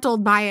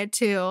disgruntled by it,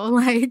 too.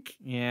 Like...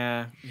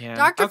 Yeah.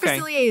 Dr.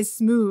 Facilier is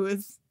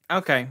smooth.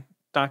 Okay,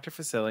 Dr.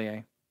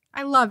 Facilier.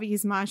 I love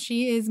Yzma.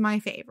 She is my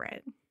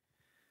favorite.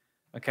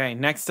 Okay,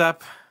 next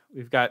up,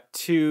 we've got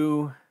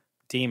 2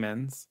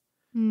 demons.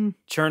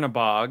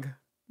 Chernabog,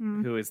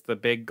 who is the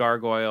big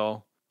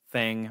gargoyle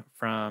thing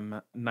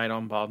from Night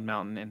on Bald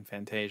Mountain in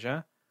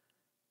Fantasia,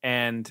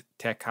 and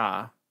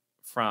Tekka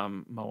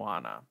from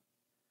Moana.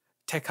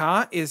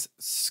 Tekka is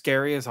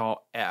scary as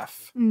all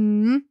F.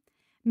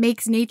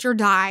 Makes nature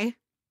die.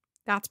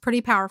 That's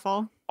pretty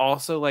powerful.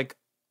 Also, like,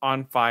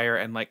 on fire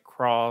and, like,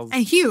 crawls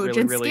and huge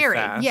really, and really scary.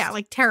 fast. Yeah,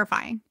 like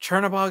terrifying.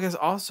 Chernabog is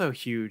also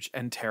huge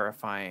and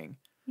terrifying.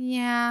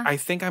 Yeah. I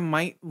think I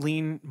might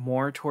lean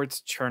more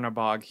towards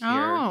Chernabog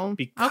here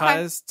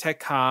because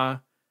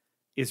Tekka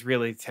is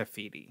really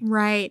Tefiti.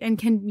 Right. And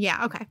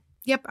okay.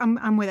 Yep,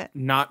 I'm with it.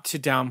 Not to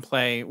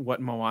downplay what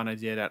Moana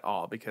did at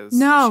all because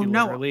no.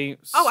 literally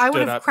I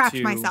would have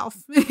crapped myself.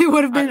 It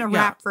would have been a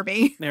wrap for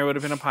me. There would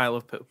have been a pile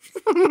of poop.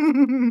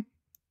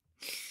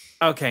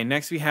 Okay,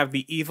 next we have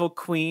the Evil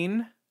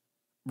Queen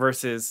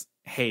versus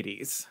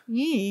Hades.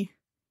 Yee.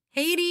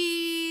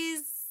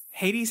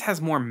 Hades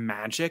has more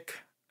magic,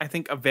 I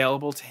think,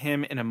 available to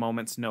him in a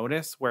moment's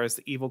notice, whereas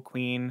the Evil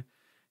Queen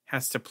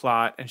has to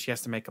plot and she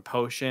has to make a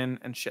potion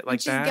and shit like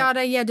that. She's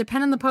gotta,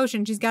 depend on the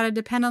potion. She's gotta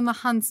depend on the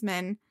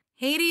huntsman.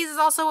 Hades is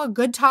also a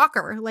good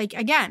talker. Like,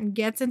 again,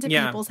 gets into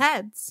people's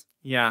heads.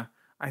 Yeah.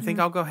 I think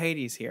I'll go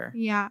Hades here.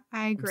 Yeah,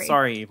 I agree. I'm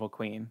sorry, Evil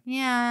Queen.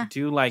 Yeah. I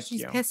do like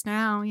She's you. She's pissed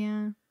now,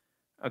 yeah.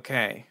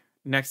 Okay.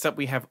 Next up,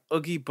 we have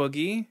Oogie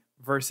Boogie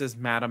versus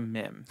Madam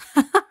Mim.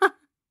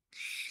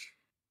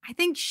 I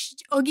think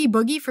Oogie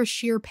Boogie for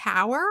sheer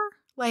power.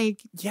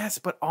 Like, yes,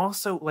 but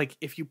also, like,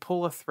 if you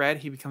pull a thread,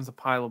 he becomes a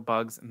pile of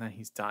bugs and then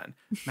he's done.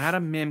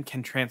 Madam Mim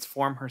can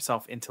transform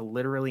herself into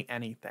literally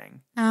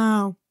anything.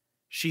 Oh.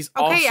 She's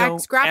also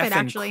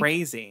effing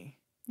crazy.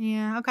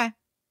 Yeah, okay.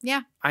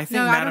 Yeah. I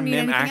think Madam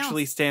Mim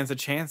actually stands a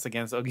chance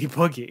against Oogie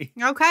Boogie.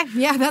 Okay.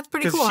 Yeah, that's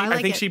pretty cool.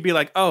 I think she'd be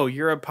like, oh,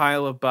 you're a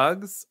pile of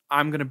bugs?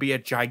 I'm going to be a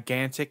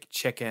gigantic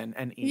chicken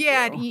and eat you.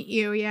 Yeah, and eat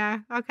you. Yeah.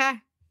 Okay.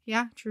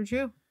 Yeah,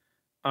 true.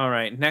 All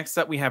right. Next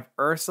up, we have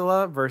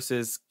Ursula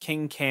versus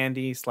King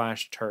Candy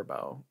 /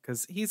 Turbo.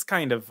 Because he's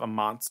kind of a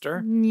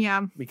monster.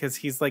 Yeah. Because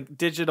he's like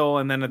digital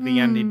and then at the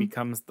end he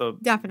becomes the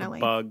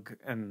bug.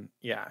 And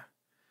yeah.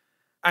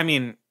 I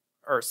mean,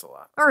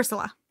 Ursula.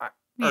 Ursula.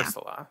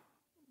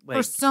 Like,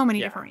 for so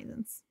many different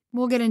reasons.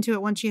 We'll get into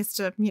it once she has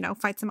to,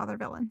 fight some other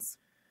villains.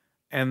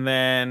 And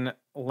then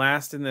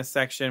last in this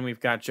section, we've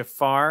got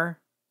Jafar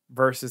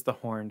versus the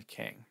Horned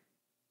King.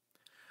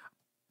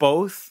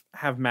 Both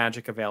have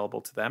magic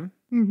available to them.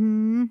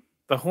 Mm-hmm.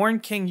 The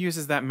Horned King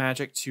uses that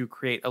magic to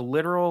create a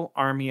literal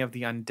army of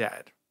the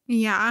undead.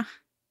 Yeah.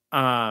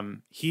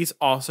 He's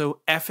also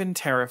effing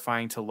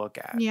terrifying to look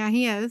at. Yeah,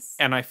 he is.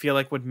 And I feel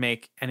like would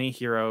make any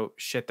hero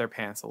shit their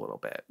pants a little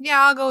bit. Yeah,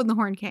 I'll go with the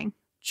Horned King.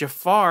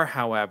 Jafar,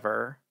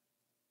 however,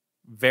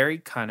 very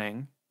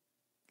cunning.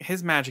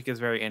 His magic is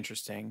very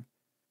interesting,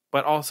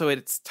 but also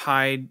it's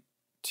tied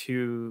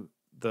to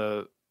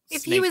the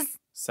snake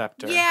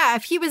scepter. Yeah,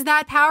 if he was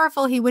that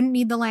powerful, he wouldn't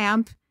need the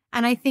lamp.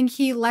 And I think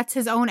he lets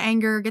his own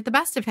anger get the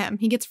best of him.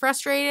 He gets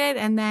frustrated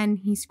and then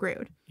he's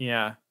screwed.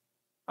 Yeah.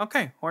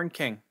 Okay, Horned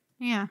King.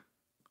 Yeah.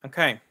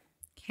 Okay,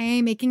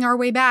 making our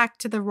way back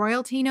to the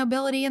royalty,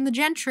 nobility, and the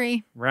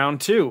gentry.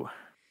 Round 2.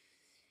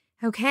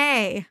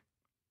 Okay.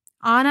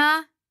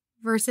 Anna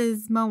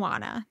versus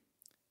Moana.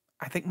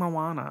 I think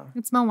Moana.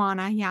 It's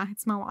Moana. Yeah,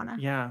 it's Moana.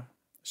 Yeah.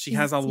 She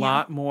has a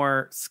lot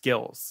more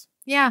skills.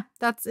 Yeah,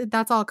 that's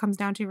all it comes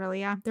down to,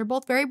 really. Yeah. They're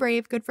both very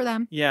brave. Good for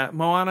them. Yeah,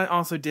 Moana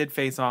also did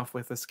face off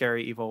with a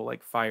scary, evil,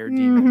 like, fire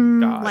demon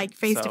god. Like,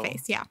 face to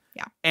face. Yeah.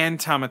 And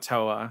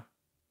Tamatoa.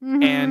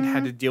 And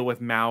had to deal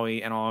with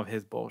Maui and all of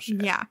his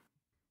bullshit. Yeah.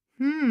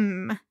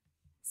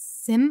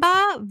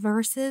 Simba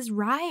versus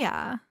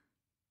Raya.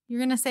 You're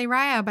going to say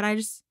Raya, but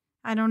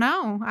I don't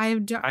know. I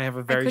have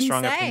a very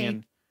strong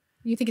opinion.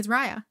 You think it's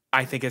Raya?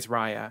 I think it's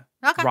Raya.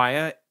 Okay.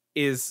 Raya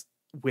is,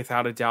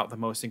 without a doubt, the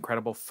most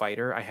incredible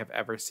fighter I have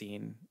ever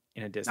seen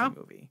in a Disney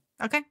movie.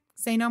 Okay.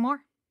 Say no more.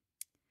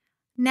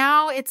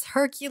 Now it's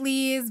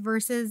Hercules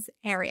versus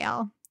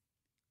Ariel.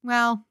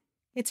 Well,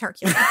 it's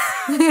Hercules.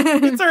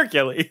 It's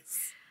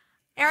Hercules.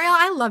 Ariel,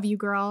 I love you,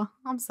 girl.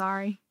 I'm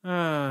sorry.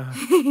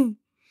 And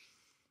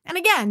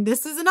again,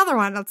 this is another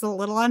one that's a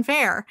little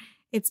unfair.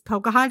 It's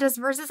Pocahontas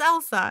versus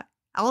Elsa.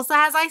 Elsa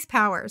has ice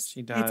powers.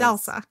 She does. It's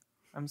Elsa.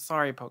 I'm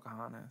sorry,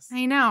 Pocahontas.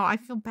 I know. I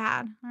feel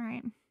bad. All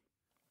right.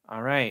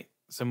 All right.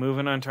 So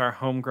moving on to our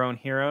homegrown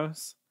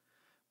heroes.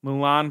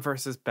 Mulan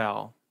versus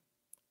Belle.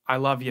 I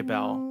love you,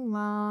 Belle.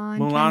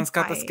 Mulan's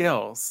got the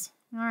skills.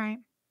 All right.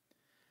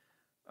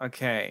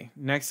 Okay.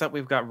 Next up,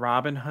 we've got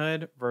Robin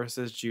Hood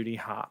versus Judy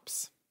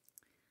Hopps.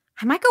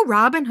 I might go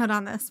Robin Hood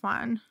on this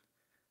one.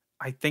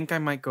 I think I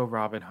might go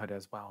Robin Hood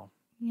as well.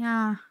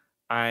 Yeah.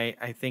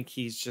 I think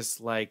he's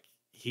just like,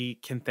 he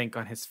can think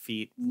on his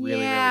feet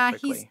really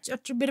quickly. He's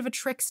just a bit of a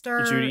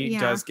trickster. Judy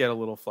does get a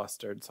little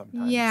flustered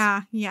sometimes.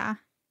 Yeah.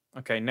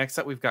 Okay, next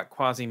up we've got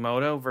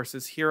Quasimodo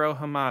versus Hiro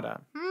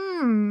Hamada.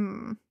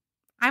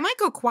 I might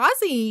go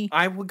Quasi.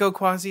 I would go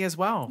Quasi as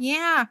well.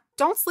 Yeah.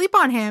 Don't sleep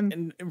on him.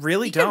 And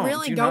really he don't. Can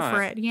really do go not.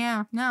 for it.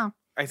 Yeah. No.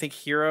 I think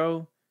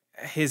Hiro,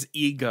 his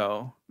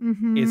ego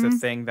is a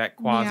thing that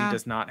Quasi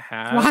does not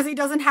have. Quasi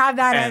doesn't have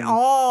that at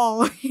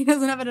all. He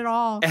doesn't have it at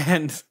all.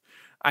 And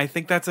I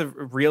think that's a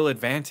real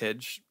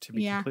advantage, to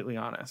be completely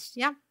honest.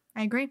 Yeah,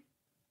 I agree.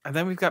 And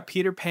then we've got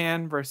Peter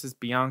Pan versus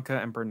Bianca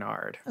and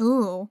Bernard.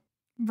 Ooh.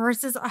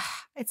 Versus,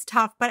 it's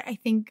tough, but I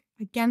think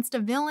against a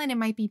villain, it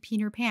might be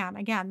Peter Pan.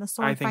 Again, the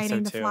sword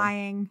fighting, the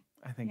flying.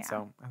 I think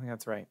so. I think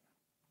that's right.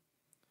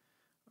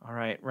 All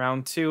right,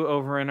 round 2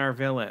 over in our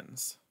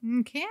villains.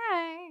 Okay.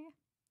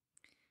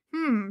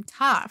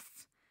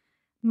 Tough.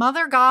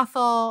 Mother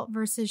Gothel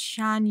versus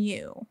Shan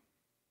Yu.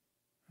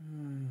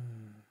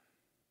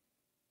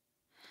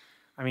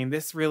 I mean,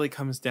 this really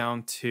comes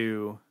down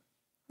to...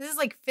 This is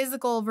like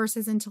physical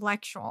versus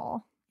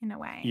intellectual in a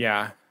way.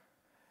 Yeah.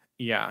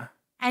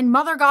 And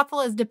Mother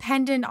Gothel is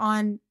dependent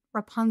on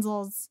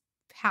Rapunzel's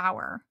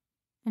power.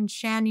 And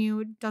Shan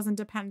Yu doesn't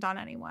depend on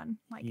anyone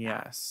like that.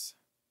 Yes.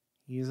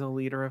 He's a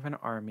leader of an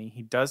army.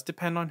 He does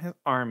depend on his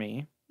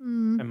army.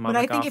 And Mother Gothel, but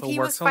I think if he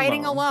was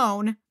fighting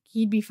alone,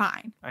 he'd be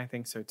fine. I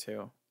think so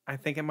too. I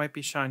think it might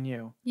be Shan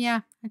Yu.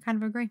 Yeah, I kind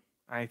of agree.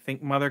 I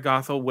think Mother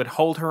Gothel would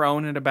hold her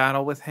own in a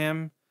battle with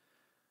him,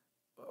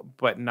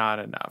 but not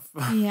enough.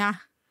 Yeah.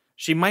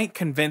 She might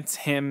convince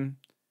him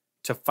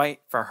to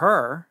fight for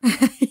her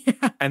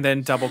and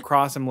then double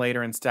cross him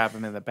later and stab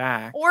him in the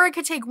back. Or it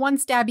could take one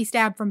stabby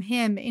stab from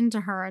him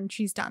into her and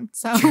she's done.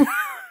 So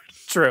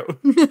True.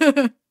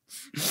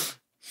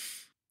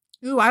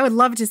 Ooh, I would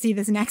love to see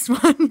this next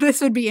one.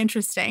 This would be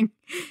interesting.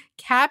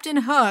 Captain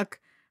Hook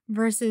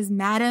versus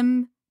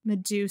Madame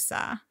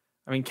Medusa.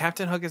 I mean,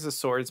 Captain Hook is a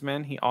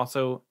swordsman. He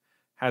also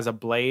has a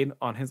blade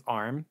on his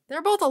arm.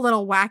 They're both a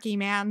little wacky,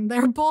 man.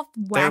 They're both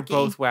wacky. They're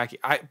both wacky.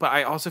 But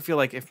I also feel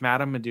like if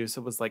Madame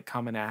Medusa was like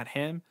coming at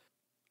him,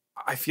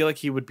 I feel like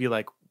he would be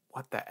like,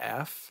 what the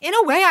F? In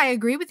a way, I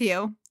agree with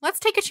you. Let's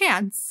take a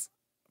chance.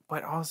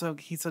 But also,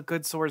 he's a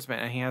good swordsman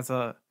and he has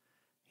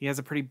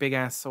a pretty big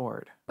ass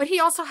sword. But he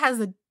also has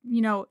a,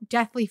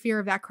 deathly fear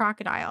of that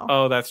crocodile.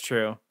 Oh, that's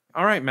true.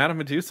 All right, Madame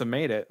Medusa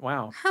made it.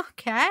 Wow.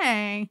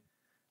 Okay.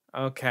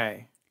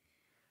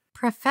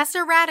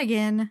 Professor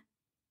Ratigan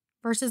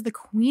versus the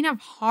Queen of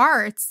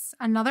Hearts.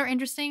 Another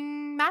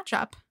interesting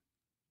matchup.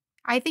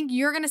 I think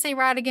you're going to say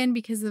Ratigan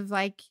because of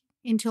like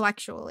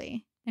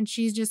intellectually. And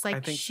she's just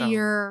like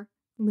sheer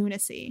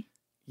lunacy.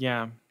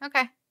 Yeah.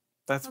 Okay.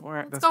 That's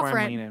where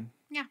I'm leaning.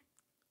 Yeah.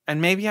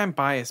 And maybe I'm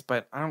biased,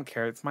 but I don't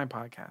care. It's my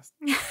podcast.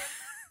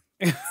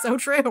 So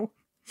true.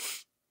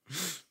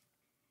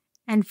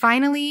 And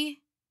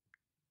finally,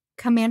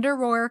 Commander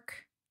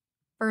Rourke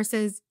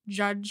versus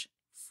Judge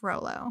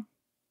Frollo.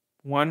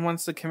 One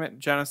wants to commit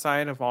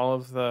genocide of all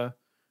of the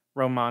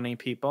Romani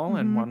people,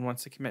 and one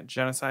wants to commit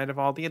genocide of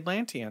all the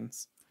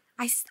Atlanteans.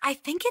 I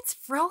think it's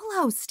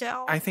Frollo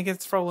still. I think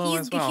it's Frollo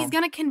as well. He's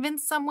going to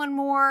convince someone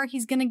more.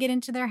 He's going to get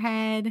into their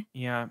head.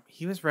 Yeah,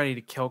 he was ready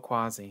to kill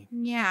Quasi.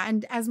 Yeah,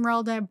 and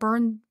Esmeralda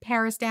burned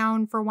Paris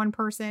down for one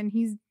person.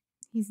 He's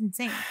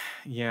insane.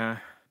 Yeah.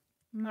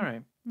 All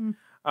right.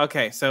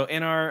 Okay, so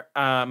in our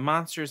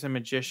Monsters and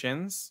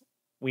Magicians,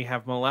 we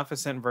have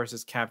Maleficent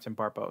versus Captain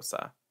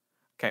Barbossa.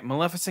 Okay,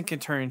 Maleficent can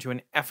turn into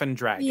an effing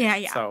dragon.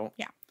 Yeah. So,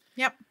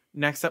 Yep.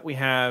 Next up, we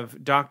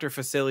have Dr.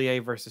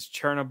 Facilier versus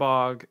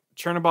Chernabog.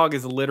 Chernabog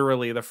is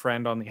literally the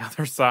friend on the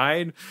other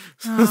side.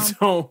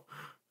 So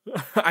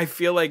I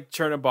feel like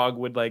Chernabog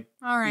would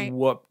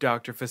whoop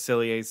Dr.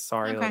 Facilier's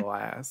sorry little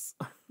ass.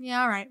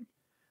 Yeah, all right.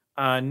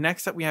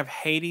 Next up, we have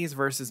Hades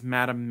versus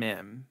Madame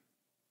Mim.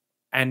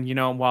 And,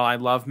 while I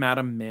love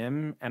Madame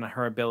Mim and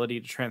her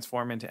ability to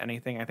transform into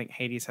anything, I think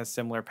Hades has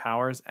similar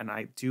powers. And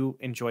I do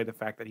enjoy the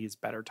fact that he's a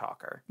better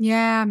talker.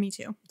 Yeah, me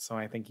too. So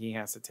I think he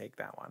has to take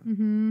that one.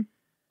 Mm-hmm.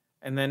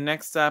 And then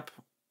next up,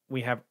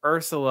 we have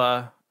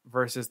Ursula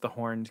versus the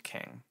Horned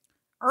King.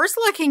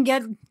 Ursula can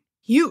get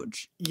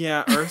huge.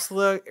 Yeah,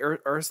 Ursula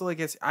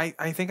gets... I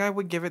think I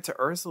would give it to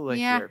Ursula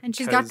here. Yeah, and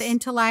she's got the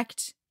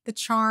intellect, the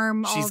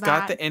charm, all that. She's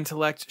got the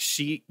intellect.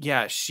 She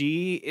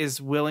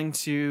is willing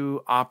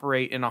to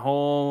operate in a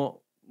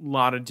whole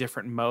lot of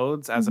different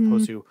modes as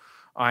opposed to,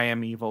 I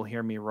am evil,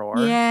 hear me roar.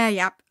 Yeah,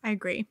 yep, I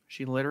agree.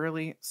 She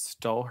literally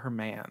stole her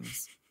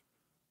man's.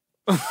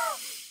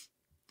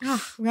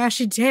 Oh, yeah,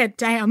 she did.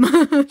 Damn.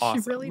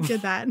 Awesome. She really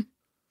did that.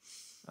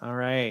 All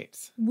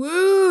right.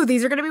 Woo,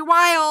 these are going to be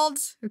wild.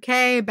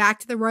 Okay, back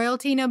to the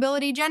royalty,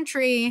 nobility,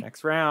 gentry.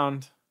 Next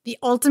round. The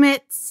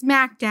ultimate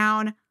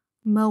smackdown,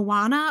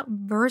 Moana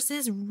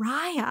versus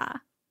Raya.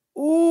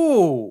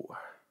 Ooh.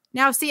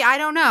 Now, see, I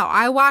don't know.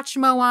 I watched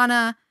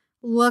Moana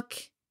look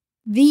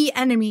the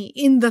enemy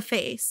in the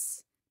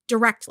face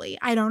directly.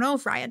 I don't know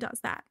if Raya does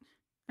that.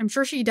 I'm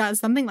sure she does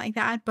something like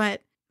that,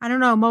 but I don't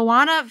know.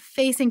 Moana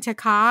facing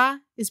Taka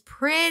is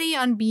pretty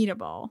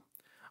unbeatable.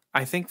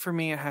 I think for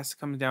me, it has to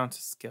come down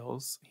to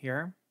skills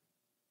here.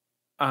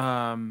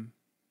 I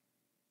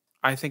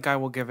think I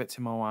will give it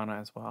to Moana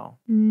as well.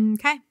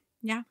 Okay,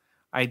 yeah.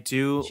 I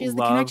do She has the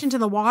love connection to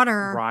the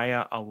water.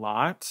 Raya a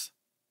lot.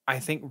 I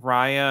think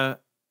Raya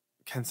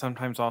can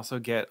sometimes also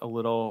get a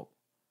little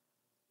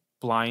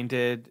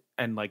blinded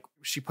and like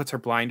she puts her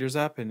blinders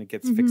up and it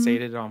gets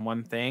fixated on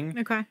one thing.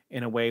 Okay.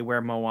 In a way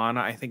where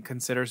Moana, I think,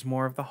 considers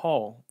more of the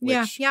whole,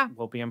 which Yeah.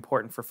 will be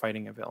important for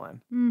fighting a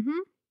villain. Mm-hmm.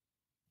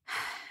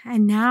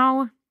 And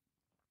now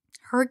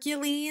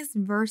Hercules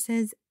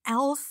versus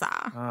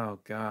Elsa. Oh,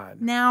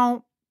 God.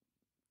 Now,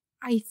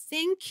 I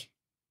think...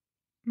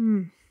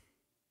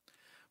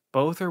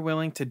 Both are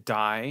willing to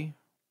die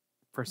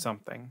for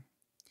something.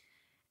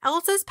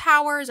 Elsa's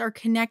powers are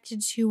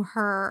connected to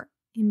her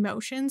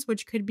emotions,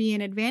 which could be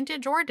an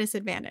advantage or a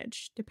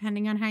disadvantage,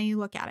 depending on how you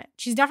look at it.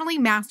 She's definitely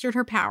mastered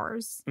her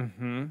powers.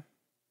 Mm-hmm.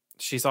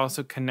 She's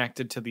also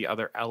connected to the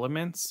other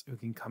elements who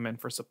can come in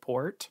for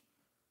support.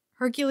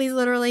 Hercules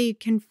literally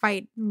can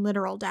fight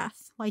literal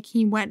death. Like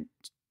he went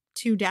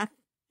to death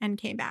and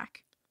came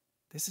back.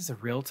 This is a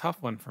real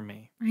tough one for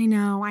me. I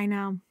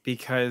know.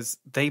 Because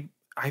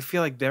I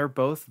feel like they're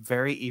both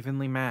very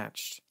evenly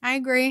matched. I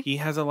agree. He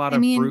has a lot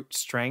of brute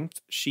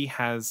strength. She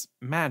has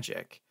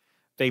magic.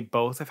 They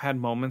both have had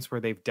moments where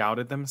they've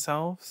doubted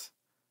themselves.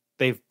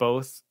 They've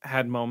both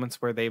had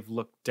moments where they've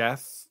looked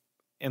death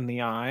in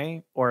the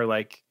eye or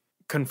like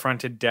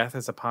confronted death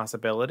as a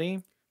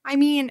possibility. I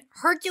mean,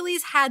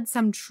 Hercules had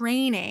some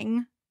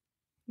training,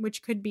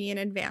 which could be an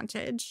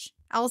advantage.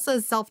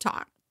 Elsa's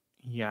self-taught.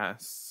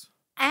 Yes.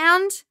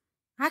 And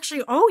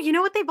actually, you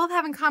know what they both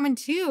have in common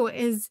too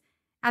is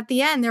at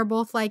the end, they're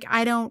both like,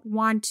 I don't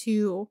want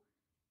to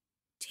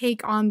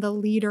take on the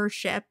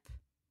leadership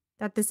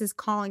that this is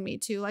calling me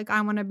to. Like,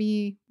 I want to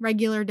be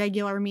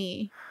regular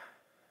me.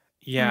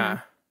 Yeah.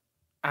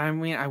 I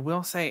mean, I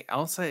will say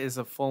Elsa is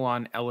a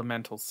full-on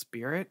elemental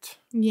spirit.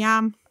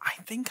 Yeah.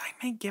 I think I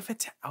may give it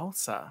to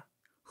Elsa.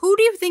 Who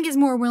do you think is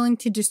more willing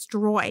to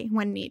destroy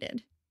when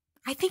needed?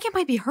 I think it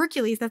might be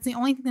Hercules. That's the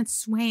only thing that's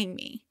swaying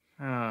me.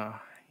 Oh,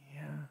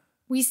 yeah.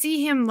 We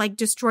see him, like,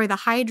 destroy the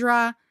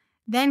Hydra.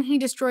 Then he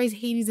destroys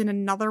Hades in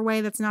another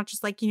way that's not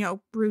just, like,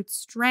 brute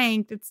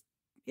strength.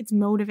 It's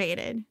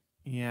motivated.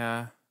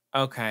 Yeah.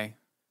 Okay.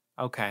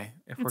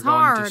 If it's we're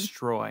hard. going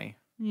destroy.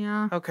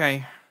 Yeah.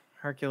 Okay.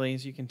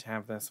 Hercules, you can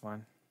have this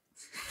one.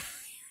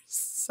 You're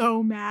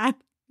so mad.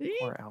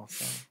 Poor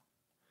Elsa.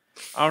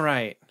 All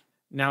right.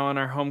 Now on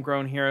our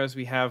homegrown heroes,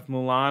 we have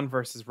Mulan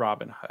versus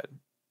Robin Hood.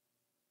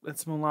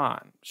 It's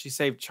Mulan. She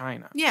saved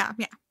China. Yeah.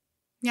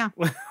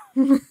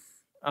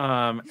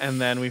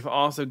 And then we've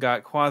also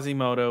got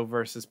Quasimodo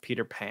versus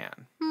Peter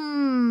Pan.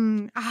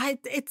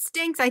 It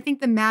stinks. I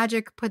think the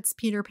magic puts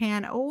Peter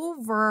Pan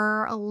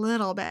over a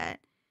little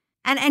bit.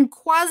 And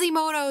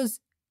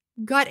Quasimodo's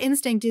gut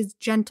instinct is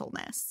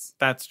gentleness.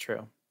 That's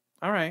true.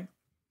 All right.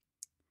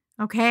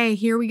 Okay,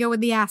 here we go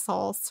with the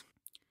assholes.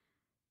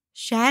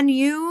 Shan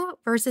Yu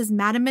versus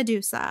Madame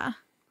Medusa.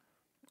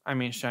 I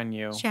mean, Shan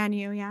Yu. Shan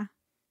Yu, yeah.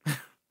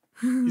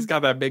 He's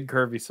got that big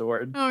curvy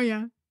sword. Oh,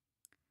 yeah.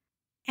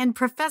 And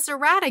Professor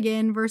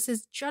Ratigan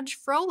versus Judge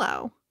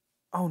Frollo.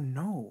 Oh,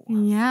 no.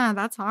 Yeah,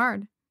 that's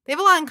hard. They have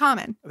a lot in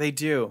common. They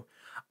do.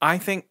 I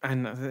think,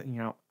 and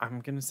I'm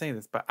going to say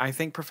this, but I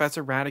think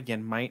Professor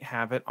Ratigan might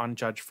have it on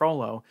Judge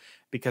Frollo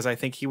because I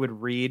think he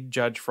would read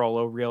Judge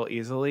Frollo real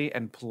easily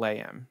and play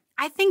him.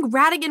 I think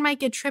Ratigan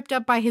might get tripped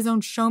up by his own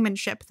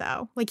showmanship,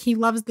 though. Like, he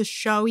loves the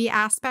showy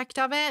aspect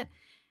of it.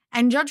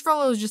 And Judge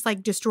Frollo is just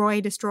like,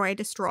 destroy.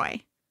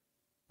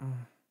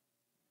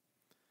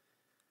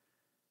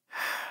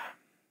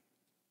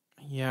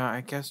 Yeah,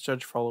 I guess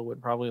Judge Frollo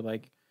would probably,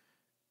 like,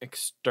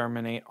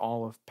 exterminate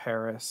all of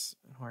Paris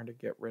in order to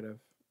get rid of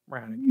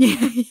Ratigan.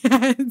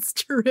 Yeah, it's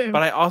true.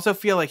 But I also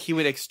feel like he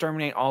would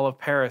exterminate all of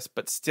Paris,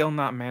 but still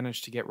not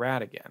manage to get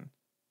Ratigan.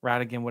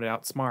 Ratigan would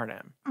outsmart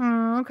him.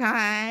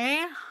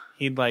 Okay.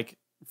 He'd, like,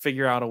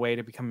 figure out a way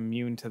to become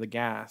immune to the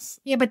gas.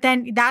 Yeah, but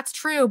then, that's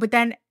true, but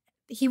then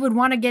he would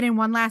want to get in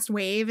one last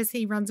wave as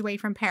he runs away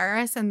from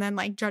Paris, and then,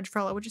 like, Judge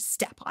Frollo would just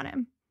step on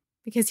him.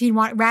 Because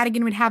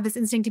Ratigan would have this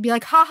instinct to be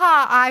like,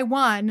 haha, I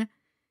won.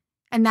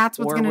 And that's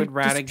what's going to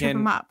just trip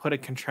him up. Put a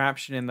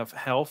contraption in the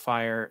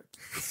hellfire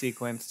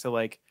sequence to,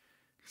 like,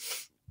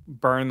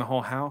 burn the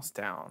whole house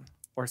down?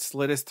 Or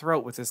slit his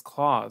throat with his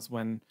claws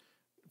when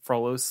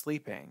Frollo's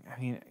sleeping? I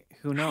mean,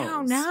 who knows? I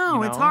don't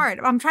know. It's hard.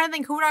 I'm trying to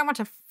think, who would I want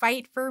to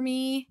fight for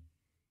me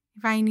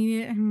if I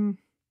needed it?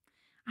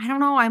 I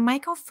don't know. I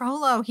might go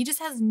Frollo. He just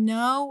has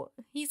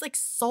he's like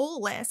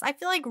soulless. I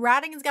feel like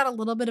Ratigan's got a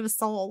little bit of a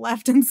soul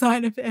left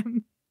inside of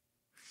him.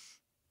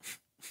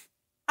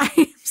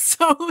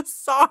 so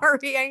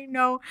sorry.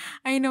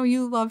 I know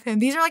you love him.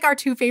 These are like our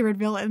two favorite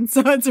villains,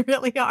 so it's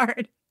really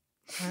hard.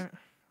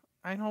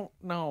 I don't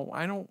know.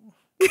 I don't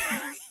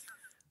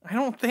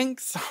think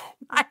so.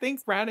 I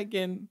think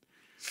Ratigan.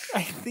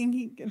 I think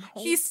he can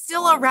hold. He's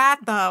still a rat,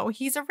 though.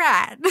 He's a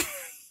rat.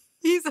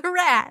 He's a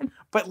rat.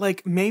 But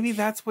like, maybe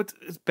that's what's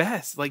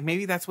best. Like,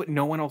 maybe that's what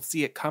no one will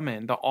see it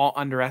coming. They'll all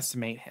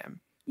underestimate him.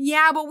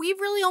 Yeah, but we've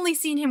really only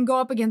seen him go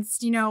up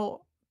against,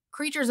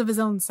 creatures of his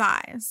own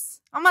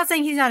size. I'm not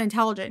saying he's not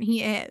intelligent.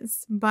 He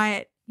is.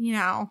 But,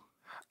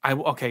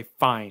 Okay,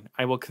 fine.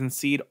 I will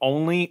concede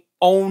only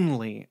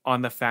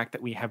on the fact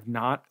that we have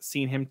not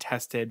seen him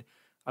tested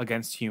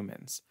against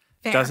humans.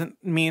 Fair. Doesn't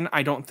mean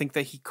I don't think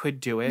that he could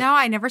do it. No,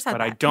 I never said that.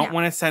 But I don't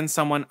want to send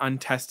someone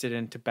untested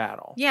into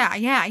battle. Yeah.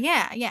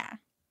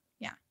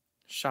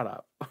 Shut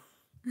up.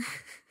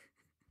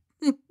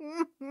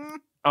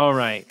 All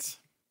right.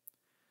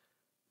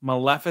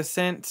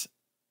 Maleficent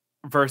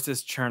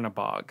versus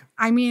Chernabog.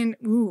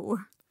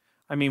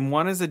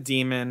 One is a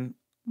demon.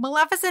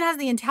 Maleficent has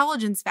the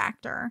intelligence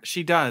factor.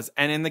 She does.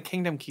 And in the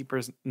Kingdom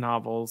Keepers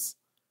novels,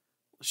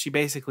 she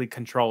basically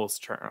controls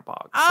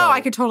Chernabog. Oh,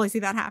 I could totally see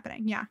that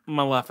happening. Yeah.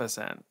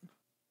 Maleficent.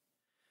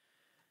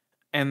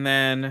 And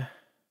then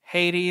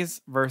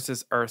Hades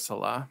versus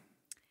Ursula.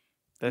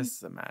 This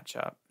is a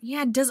matchup.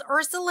 Yeah. Does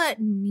Ursula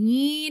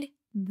need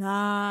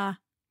the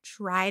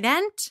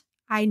trident?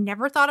 I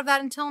never thought of that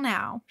until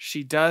now.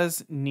 She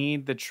does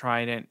need the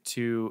trident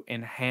to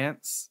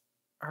enhance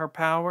her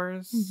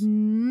powers.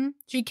 Mm-hmm.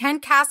 She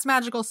can cast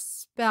magical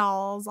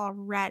spells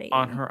already.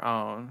 On her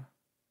own.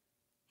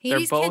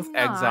 Hades They're both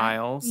cannot.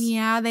 exiles.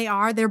 Yeah, they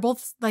are. They're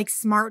both like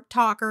smart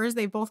talkers.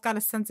 They've both got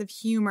a sense of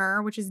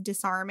humor, which is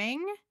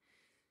disarming.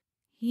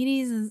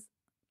 Hades is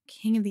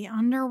king of the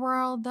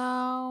underworld,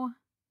 though.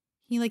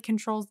 He like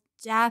controls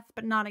death,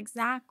 but not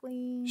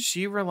exactly.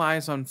 She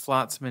relies on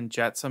Flotsam and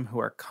Jetsam, who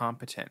are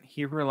competent.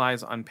 He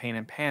relies on Pain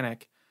and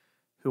Panic,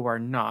 who are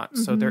not.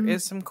 Mm-hmm. So there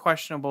is some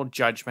questionable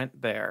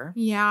judgment there.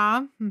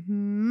 Yeah.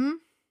 Mm-hmm.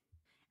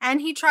 And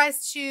he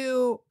tries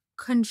to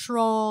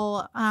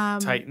control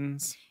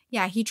Titans.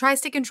 Yeah, he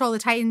tries to control the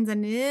Titans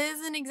and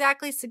isn't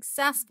exactly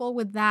successful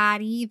with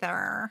that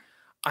either.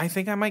 I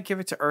think I might give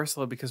it to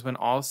Ursula because when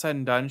all is said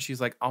and done, she's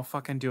like, I'll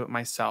fucking do it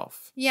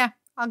myself. Yeah,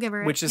 I'll give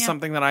her it. Which is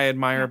something that I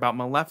admire about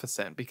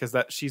Maleficent because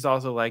that she's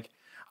also like,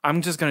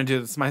 I'm just going to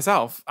do this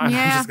myself. I'm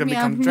just going to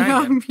become the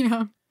dragon.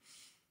 Yeah.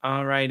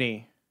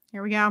 Alrighty.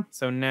 Here we go.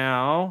 So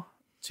now,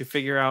 to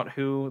figure out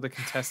who the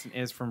contestant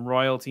is from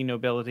royalty,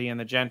 nobility, and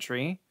the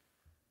gentry.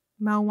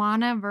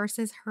 Moana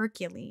versus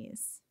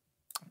Hercules.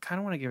 I kind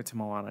of want to give it to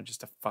Moana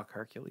just to fuck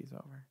Hercules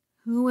over.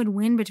 Who would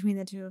win between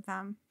the two of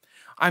them?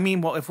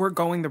 If we're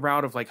going the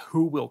route of like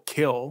who will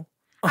kill.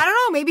 I don't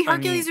know. Maybe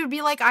Hercules would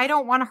be like, I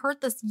don't want to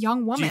hurt this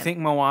young woman. Do you think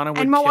Moana would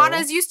And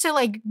Moana's used to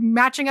like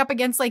matching up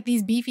against like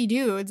these beefy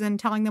dudes and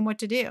telling them what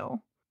to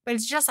do. But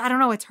it's just, I don't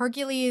know. It's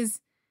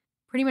Hercules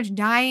pretty much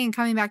dying and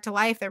coming back to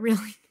life that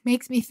really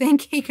makes me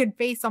think he could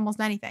face almost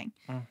anything.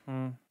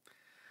 Mm-hmm.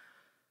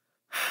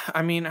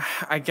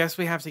 I guess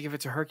we have to give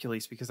it to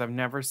Hercules because I've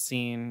never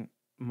seen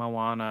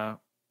Moana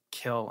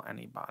kill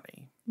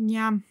anybody.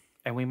 Yeah.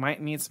 And we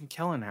might need some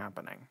killing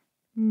happening.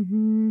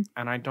 Mm-hmm.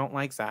 And I don't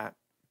like that,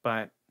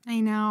 but... I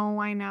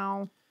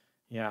know.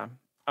 Yeah.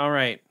 All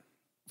right.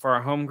 For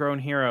our homegrown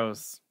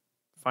heroes,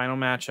 final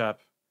matchup,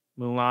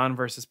 Mulan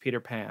versus Peter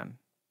Pan.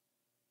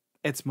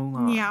 It's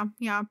Mulan.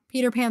 Yeah.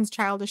 Peter Pan's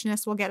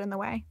childishness will get in the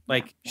way.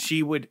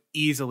 She would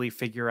easily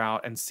figure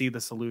out and see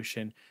the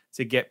solution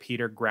to get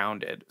Peter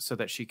grounded so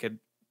that she could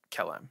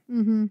kill him.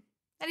 Mm-hmm.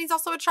 And he's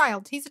also a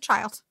child. He's a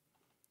child.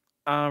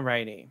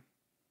 Alrighty.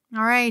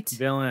 All right.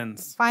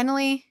 Villains.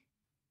 Finally,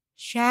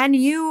 Shan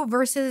Yu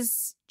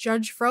versus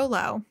Judge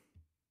Frollo.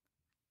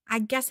 I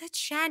guess it's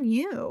Shan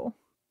Yu.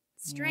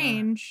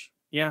 Strange.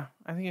 Yeah,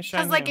 I think it's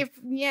Shan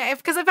Yu.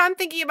 Because if I'm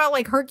thinking about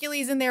like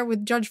Hercules in there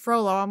with Judge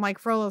Frollo, I'm like,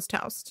 Frollo's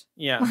toast.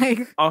 Yeah.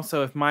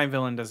 Also, if my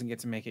villain doesn't get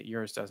to make it,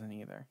 yours doesn't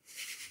either.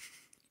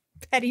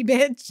 Petty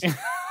bitch.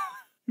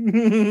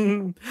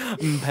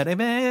 Petty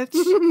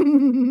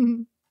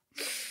bitch.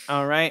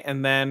 All right,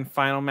 and then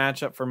final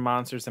matchup for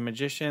Monsters and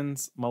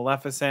Magicians,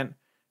 Maleficent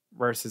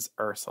versus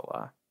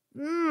Ursula.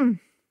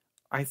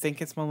 I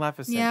think it's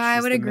Maleficent. Yeah, I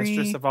would agree.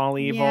 Mistress of all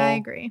evil. Yeah, I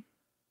agree.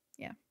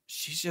 Yeah.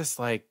 She's just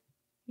like,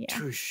 yeah.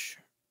 Toosh.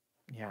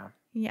 Yeah.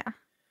 Yeah.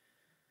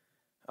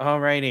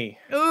 Alrighty.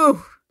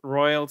 Ooh.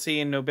 Royalty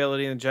and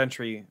nobility and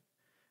gentry.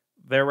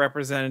 Their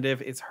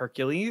representative is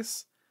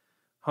Hercules.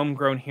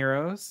 Homegrown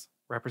heroes,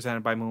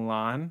 represented by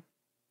Mulan.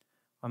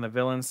 On the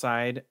villain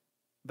side,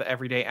 the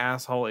everyday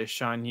asshole is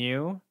Shan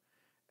Yu.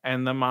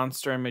 And the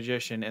monster and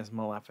magician is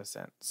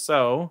Maleficent.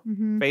 So,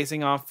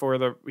 facing off for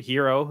the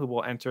hero who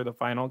will enter the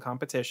final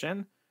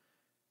competition,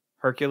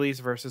 Hercules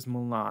versus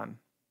Mulan.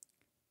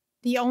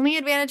 The only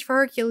advantage for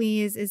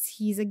Hercules is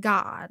he's a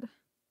god.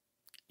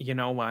 You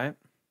know what?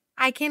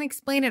 I can't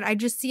explain it. I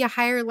just see a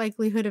higher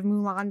likelihood of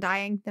Mulan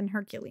dying than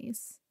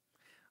Hercules.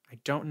 I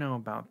don't know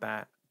about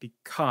that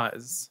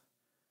because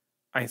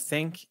I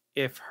think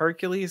if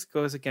Hercules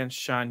goes against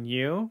Shan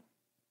Yu,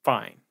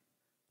 fine.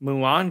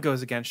 Mulan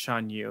goes against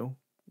Shan Yu.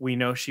 We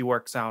know she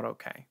works out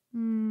okay.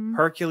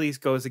 Hercules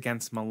goes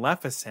against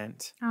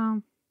Maleficent.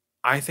 Oh.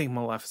 I think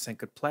Maleficent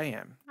could play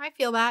him. I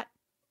feel that.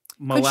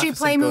 Maleficent Could she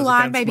play goes Mulan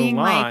against by being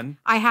Mulan, like,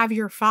 I have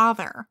your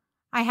father.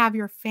 I have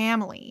your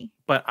family.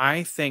 But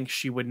I think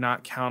she would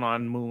not count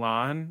on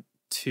Mulan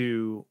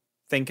to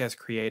think as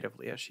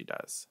creatively as she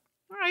does.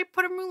 All right,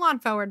 put a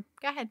Mulan forward.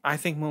 Go ahead. I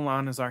think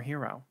Mulan is our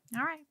hero.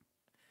 All right.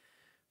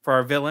 For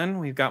our villain,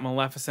 we've got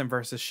Maleficent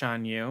versus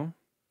Shan Yu.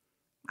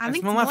 I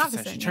think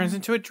Maleficent. She turns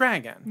into a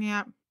dragon.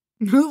 Yeah.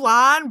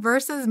 Mulan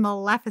versus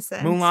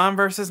Maleficent. Mulan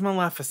versus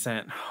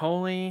Maleficent.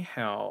 Holy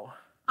hell.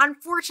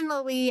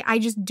 Unfortunately, I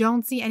just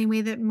don't see any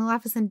way that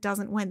Maleficent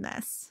doesn't win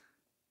this.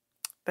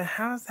 But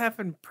how does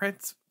having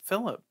Prince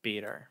Philip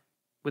beat her?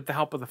 With the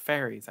help of the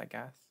fairies, I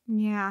guess.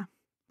 Yeah.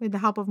 With the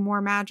help of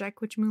more magic,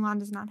 which Mulan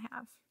does not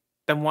have.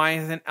 Then why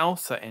isn't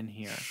Elsa in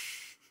here?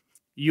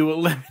 You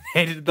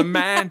eliminated the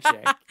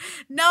magic.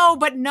 No.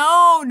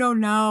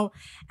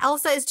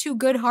 Elsa is too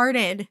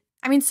good-hearted.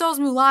 I mean, so's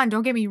Mulan,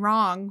 don't get me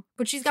wrong.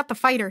 But she's got the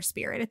fighter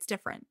spirit. It's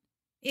different.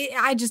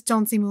 I just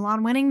don't see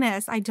Mulan winning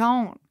this. I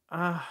don't.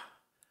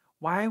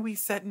 Why are we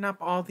setting up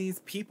all these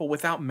people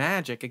without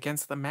magic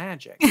against the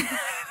magic?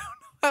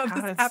 How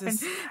this happen?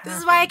 This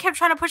is why I kept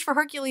trying to push for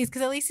Hercules,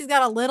 because at least he's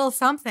got a little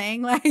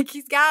something. Like,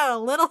 he's got a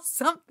little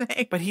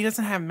something. But he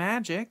doesn't have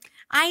magic.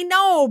 I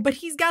know, but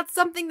he's got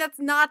something that's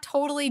not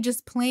totally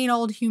just plain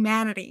old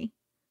humanity.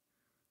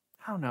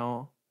 I don't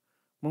know.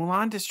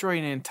 Mulan destroyed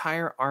an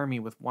entire army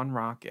with one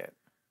rocket.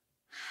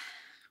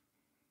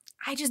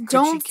 I just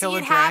don't see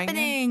it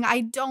happening.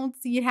 I don't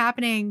see it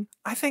happening.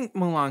 I think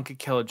Mulan could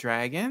kill a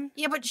dragon.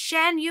 Yeah, but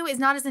Shan Yu is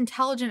not as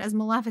intelligent as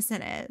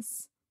Maleficent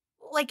is.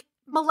 Like,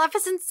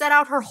 Maleficent set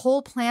out her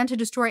whole plan to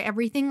destroy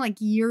everything like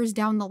years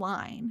down the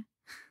line.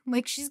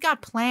 Like, she's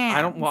got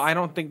plans. I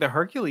don't think the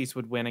Hercules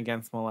would win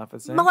against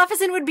Maleficent.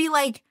 Maleficent would be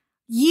like,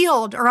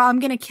 yield or I'm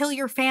going to kill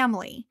your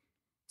family.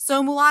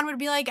 So Mulan would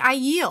be like, I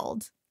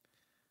yield.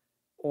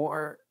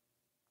 Or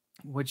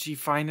would she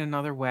find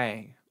another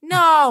way?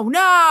 No.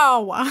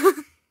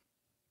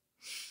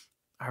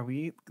 Are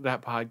we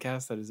that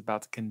podcast that is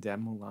about to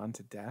condemn Mulan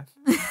to death?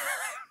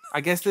 I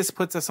guess this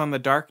puts us on the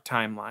dark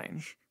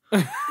timeline.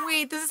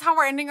 Wait, this is how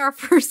we're ending our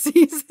first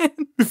season.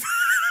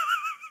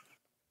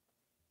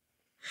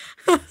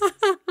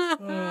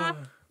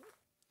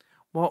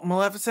 Well,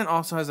 Maleficent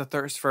also has a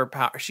thirst for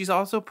power. She's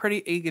also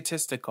pretty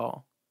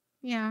egotistical.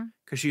 Yeah.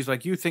 Because she's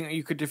like, you think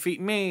you could defeat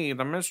me,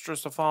 the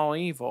mistress of all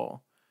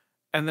evil.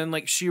 And then,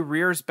 like, she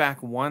rears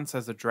back once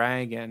as a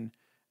dragon,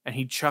 and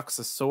he chucks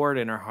a sword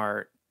in her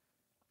heart,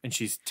 and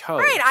she's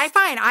toast. Right,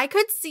 I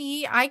could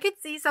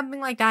see something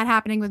like that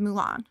happening with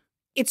Mulan.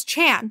 It's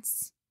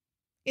chance,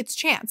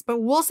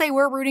 but we'll say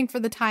we're rooting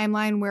for the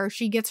timeline where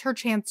she gets her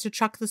chance to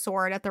chuck the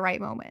sword at the right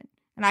moment,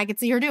 and I could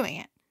see her doing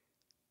it.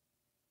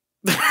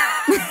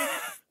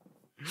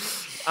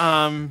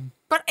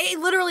 But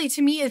literally,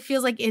 to me, it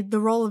feels like the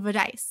roll of a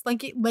dice.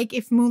 Like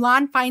if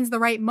Mulan finds the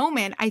right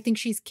moment, I think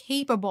she's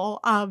capable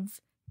of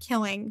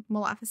killing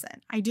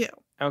Maleficent. I do.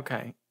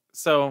 Okay,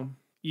 so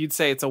you'd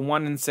say it's a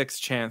 1 in 6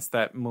 chance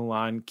that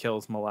Mulan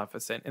kills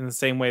Maleficent, in the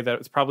same way that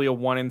it's probably a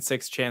 1 in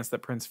 6 chance that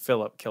Prince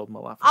Philip killed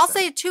Maleficent. I'll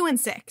say 2 in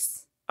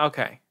 6.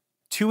 Okay,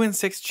 2 in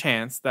 6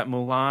 chance that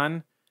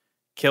Mulan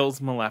kills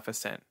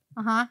Maleficent.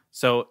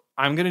 So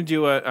I'm gonna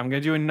do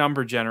a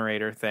number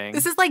generator thing.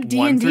 This is like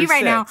D&D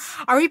right now.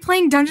 Are we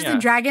playing Dungeons and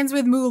Dragons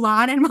with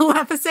Mulan and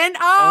Maleficent?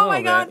 Oh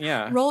my god!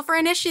 Yeah. Roll for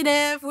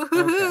initiative.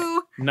 Woohoo!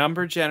 Okay.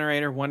 Number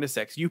generator 1 to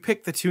 6. You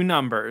pick the 2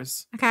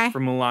 numbers. Okay. For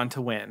Mulan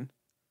to win.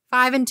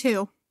 5 and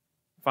 2.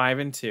 5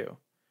 and 2.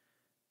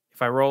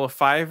 If I roll a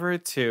 5 or a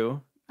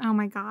 2. Oh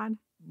my god.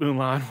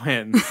 Mulan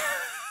wins.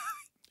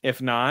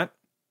 If not,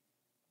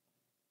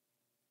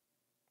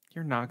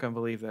 you're not gonna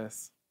believe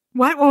this.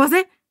 What was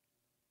it?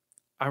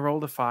 I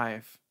rolled a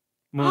 5.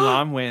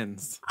 Mulan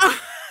wins.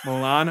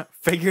 Mulan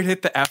figured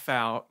it the F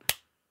out.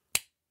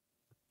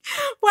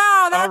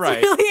 Wow, that's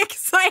really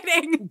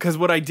exciting. Because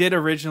what I did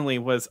originally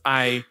was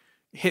I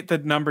hit the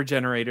number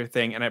generator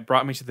thing and it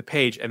brought me to the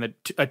page and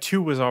a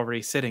 2 was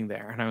already sitting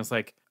there. And I was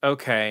like,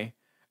 okay.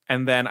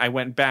 And then I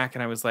went back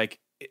and I was like,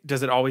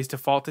 does it always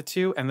default to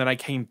 2? And then I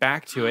came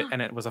back to it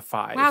and it was a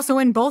 5. Wow, so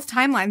in both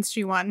timelines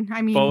she won.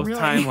 I mean, both really.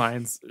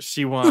 timelines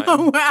she won.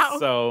 Oh, wow.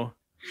 So...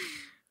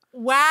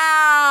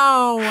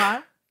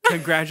 Wow.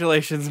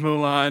 Congratulations,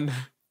 Mulan.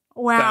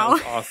 Wow. That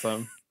was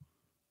awesome.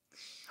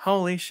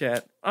 Holy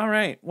shit. All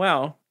right.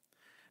 Well,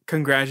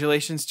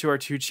 congratulations to our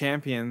 2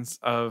 champions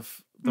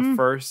of the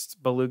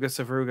first Beluga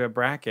Sevruga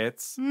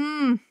Brackets.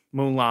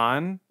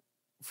 Mulan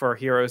for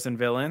Heroes and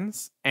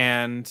Villains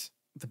and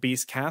the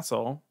Beast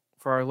Castle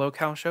for our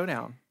Locale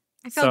Showdown.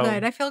 I feel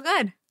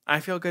good. I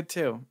feel good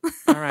too.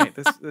 All right.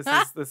 This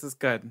is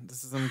good.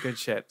 This is some good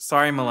shit.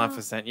 Sorry,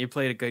 Maleficent. You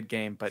played a good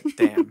game, but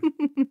damn.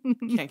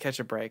 Can't catch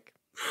a break.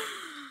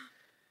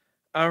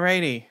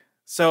 Alrighty.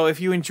 So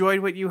if you enjoyed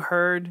what you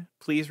heard,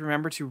 please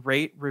remember to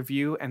rate,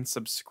 review, and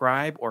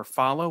subscribe or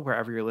follow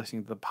wherever you're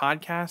listening to the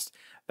podcast.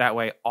 That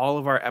way, all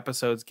of our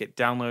episodes get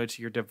downloaded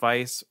to your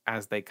device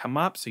as they come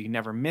up, so you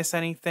never miss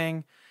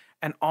anything.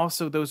 And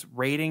also those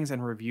ratings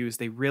and reviews,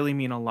 they really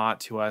mean a lot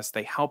to us.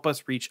 They help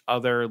us reach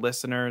other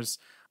listeners,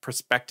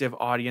 prospective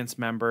audience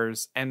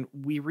members, and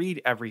we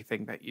read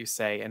everything that you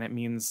say, and it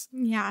means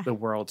the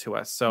world to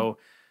us. So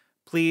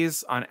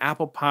please, on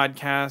Apple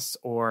Podcasts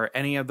or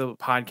any of the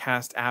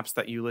podcast apps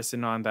that you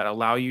listen on that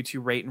allow you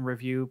to rate and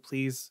review,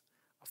 please,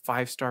 a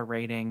 5-star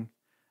rating,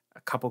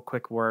 a couple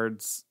quick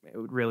words. It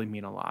would really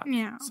mean a lot.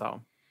 Yeah.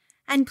 So.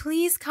 And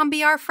please come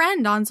be our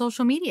friend on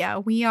social media.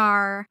 We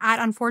are at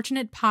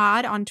Unfortunate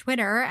Pod on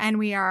Twitter, and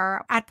we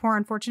are at Poor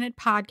Unfortunate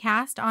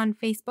Podcast on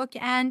Facebook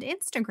and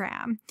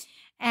Instagram.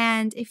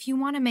 And if you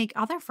want to make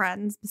other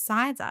friends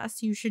besides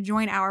us, you should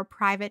join our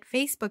private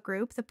Facebook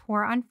group, the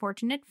Poor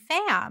Unfortunate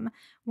Fam,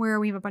 where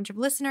we have a bunch of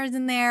listeners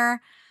in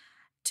there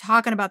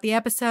talking about the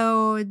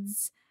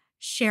episodes,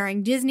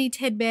 sharing Disney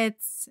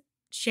tidbits,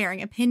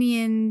 sharing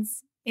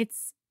opinions.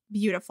 It's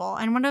beautiful.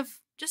 And one of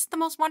just the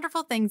most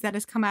wonderful things that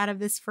has come out of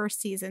this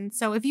first season.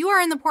 So if you are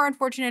in the Poor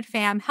Unfortunate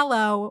Fam,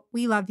 hello,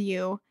 we love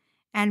you,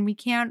 and we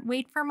can't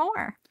wait for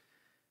more.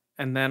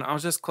 And then I'll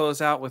just close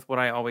out with what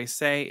I always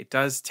say. It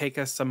does take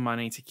us some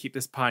money to keep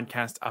this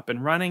podcast up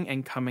and running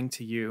and coming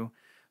to you.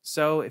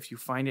 So if you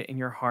find it in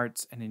your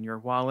hearts and in your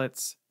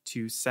wallets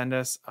to send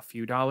us a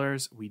few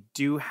dollars, we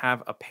do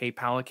have a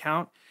PayPal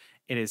account.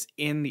 It is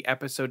in the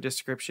episode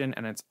description,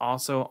 and it's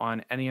also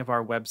on any of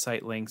our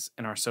website links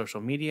and our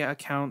social media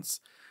accounts.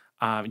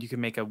 You can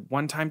make a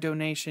one-time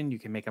donation. You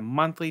can make a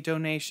monthly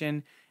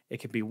donation. It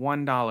could be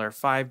 $1,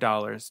 $5,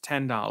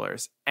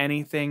 $10.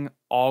 Anything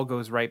all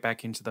goes right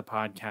back into the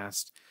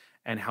podcast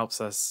and helps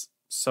us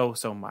so,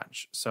 so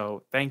much.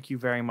 So thank you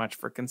very much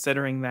for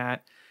considering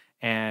that.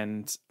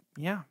 And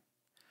yeah,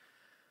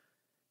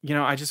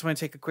 I just want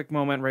to take a quick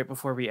moment right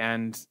before we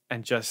end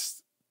and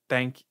just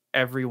thank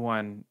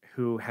everyone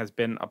who has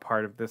been a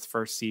part of this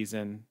first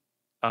season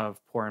of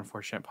Poor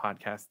Unfortunate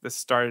Podcast. This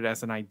started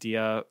as an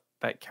idea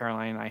that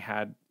Caroline and I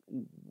had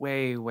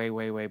way, way,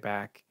 way, way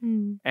back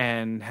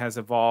and has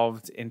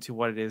evolved into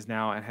what it is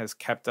now and has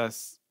kept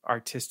us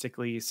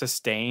artistically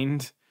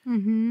sustained,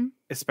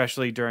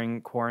 especially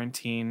during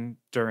quarantine,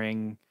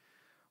 during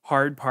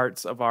hard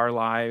parts of our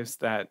lives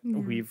that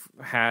we've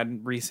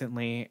had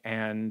recently,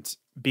 and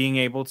being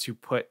able to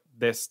put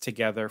this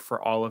together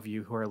for all of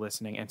you who are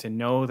listening and to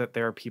know that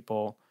there are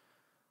people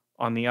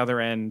on the other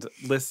end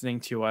listening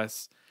to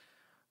us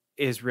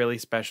is really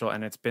special,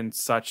 and it's been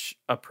such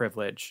a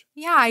privilege.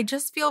 Yeah, I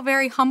just feel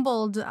very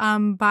humbled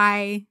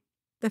by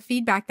the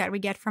feedback that we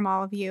get from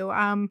all of you.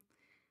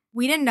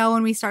 We didn't know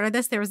when we started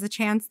this there was a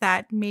chance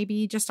that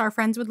maybe just our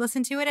friends would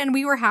listen to it, and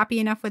we were happy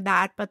enough with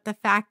that. But the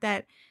fact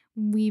that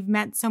we've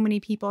met so many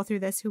people through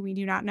this who we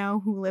do not know,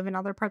 who live in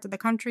other parts of the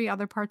country,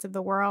 other parts of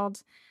the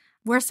world,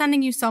 we're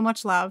sending you so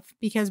much love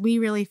because we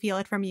really feel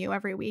it from you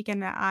every week,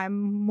 and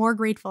I'm more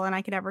grateful than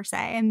I could ever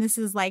say. And this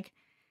is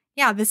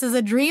this is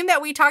a dream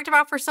that we talked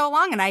about for so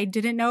long, and I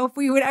didn't know if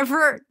we would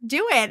ever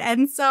do it.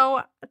 And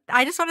so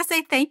I just want to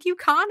say thank you,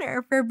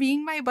 Connor, for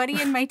being my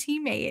buddy and my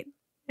teammate.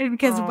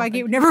 Because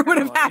it never would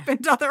have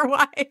happened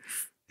otherwise.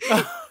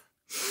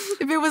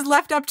 If it was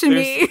left up to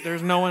me.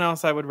 There's no one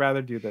else I would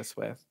rather do this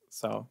with.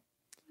 So,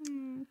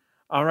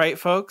 all right,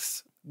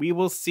 folks, we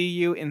will see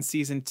you in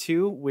season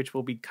 2, which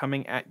will be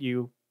coming at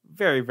you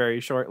very,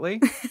 very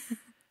shortly.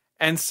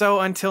 And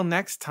so until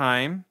next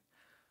time,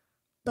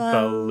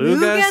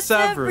 Beluga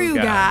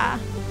Sevruga.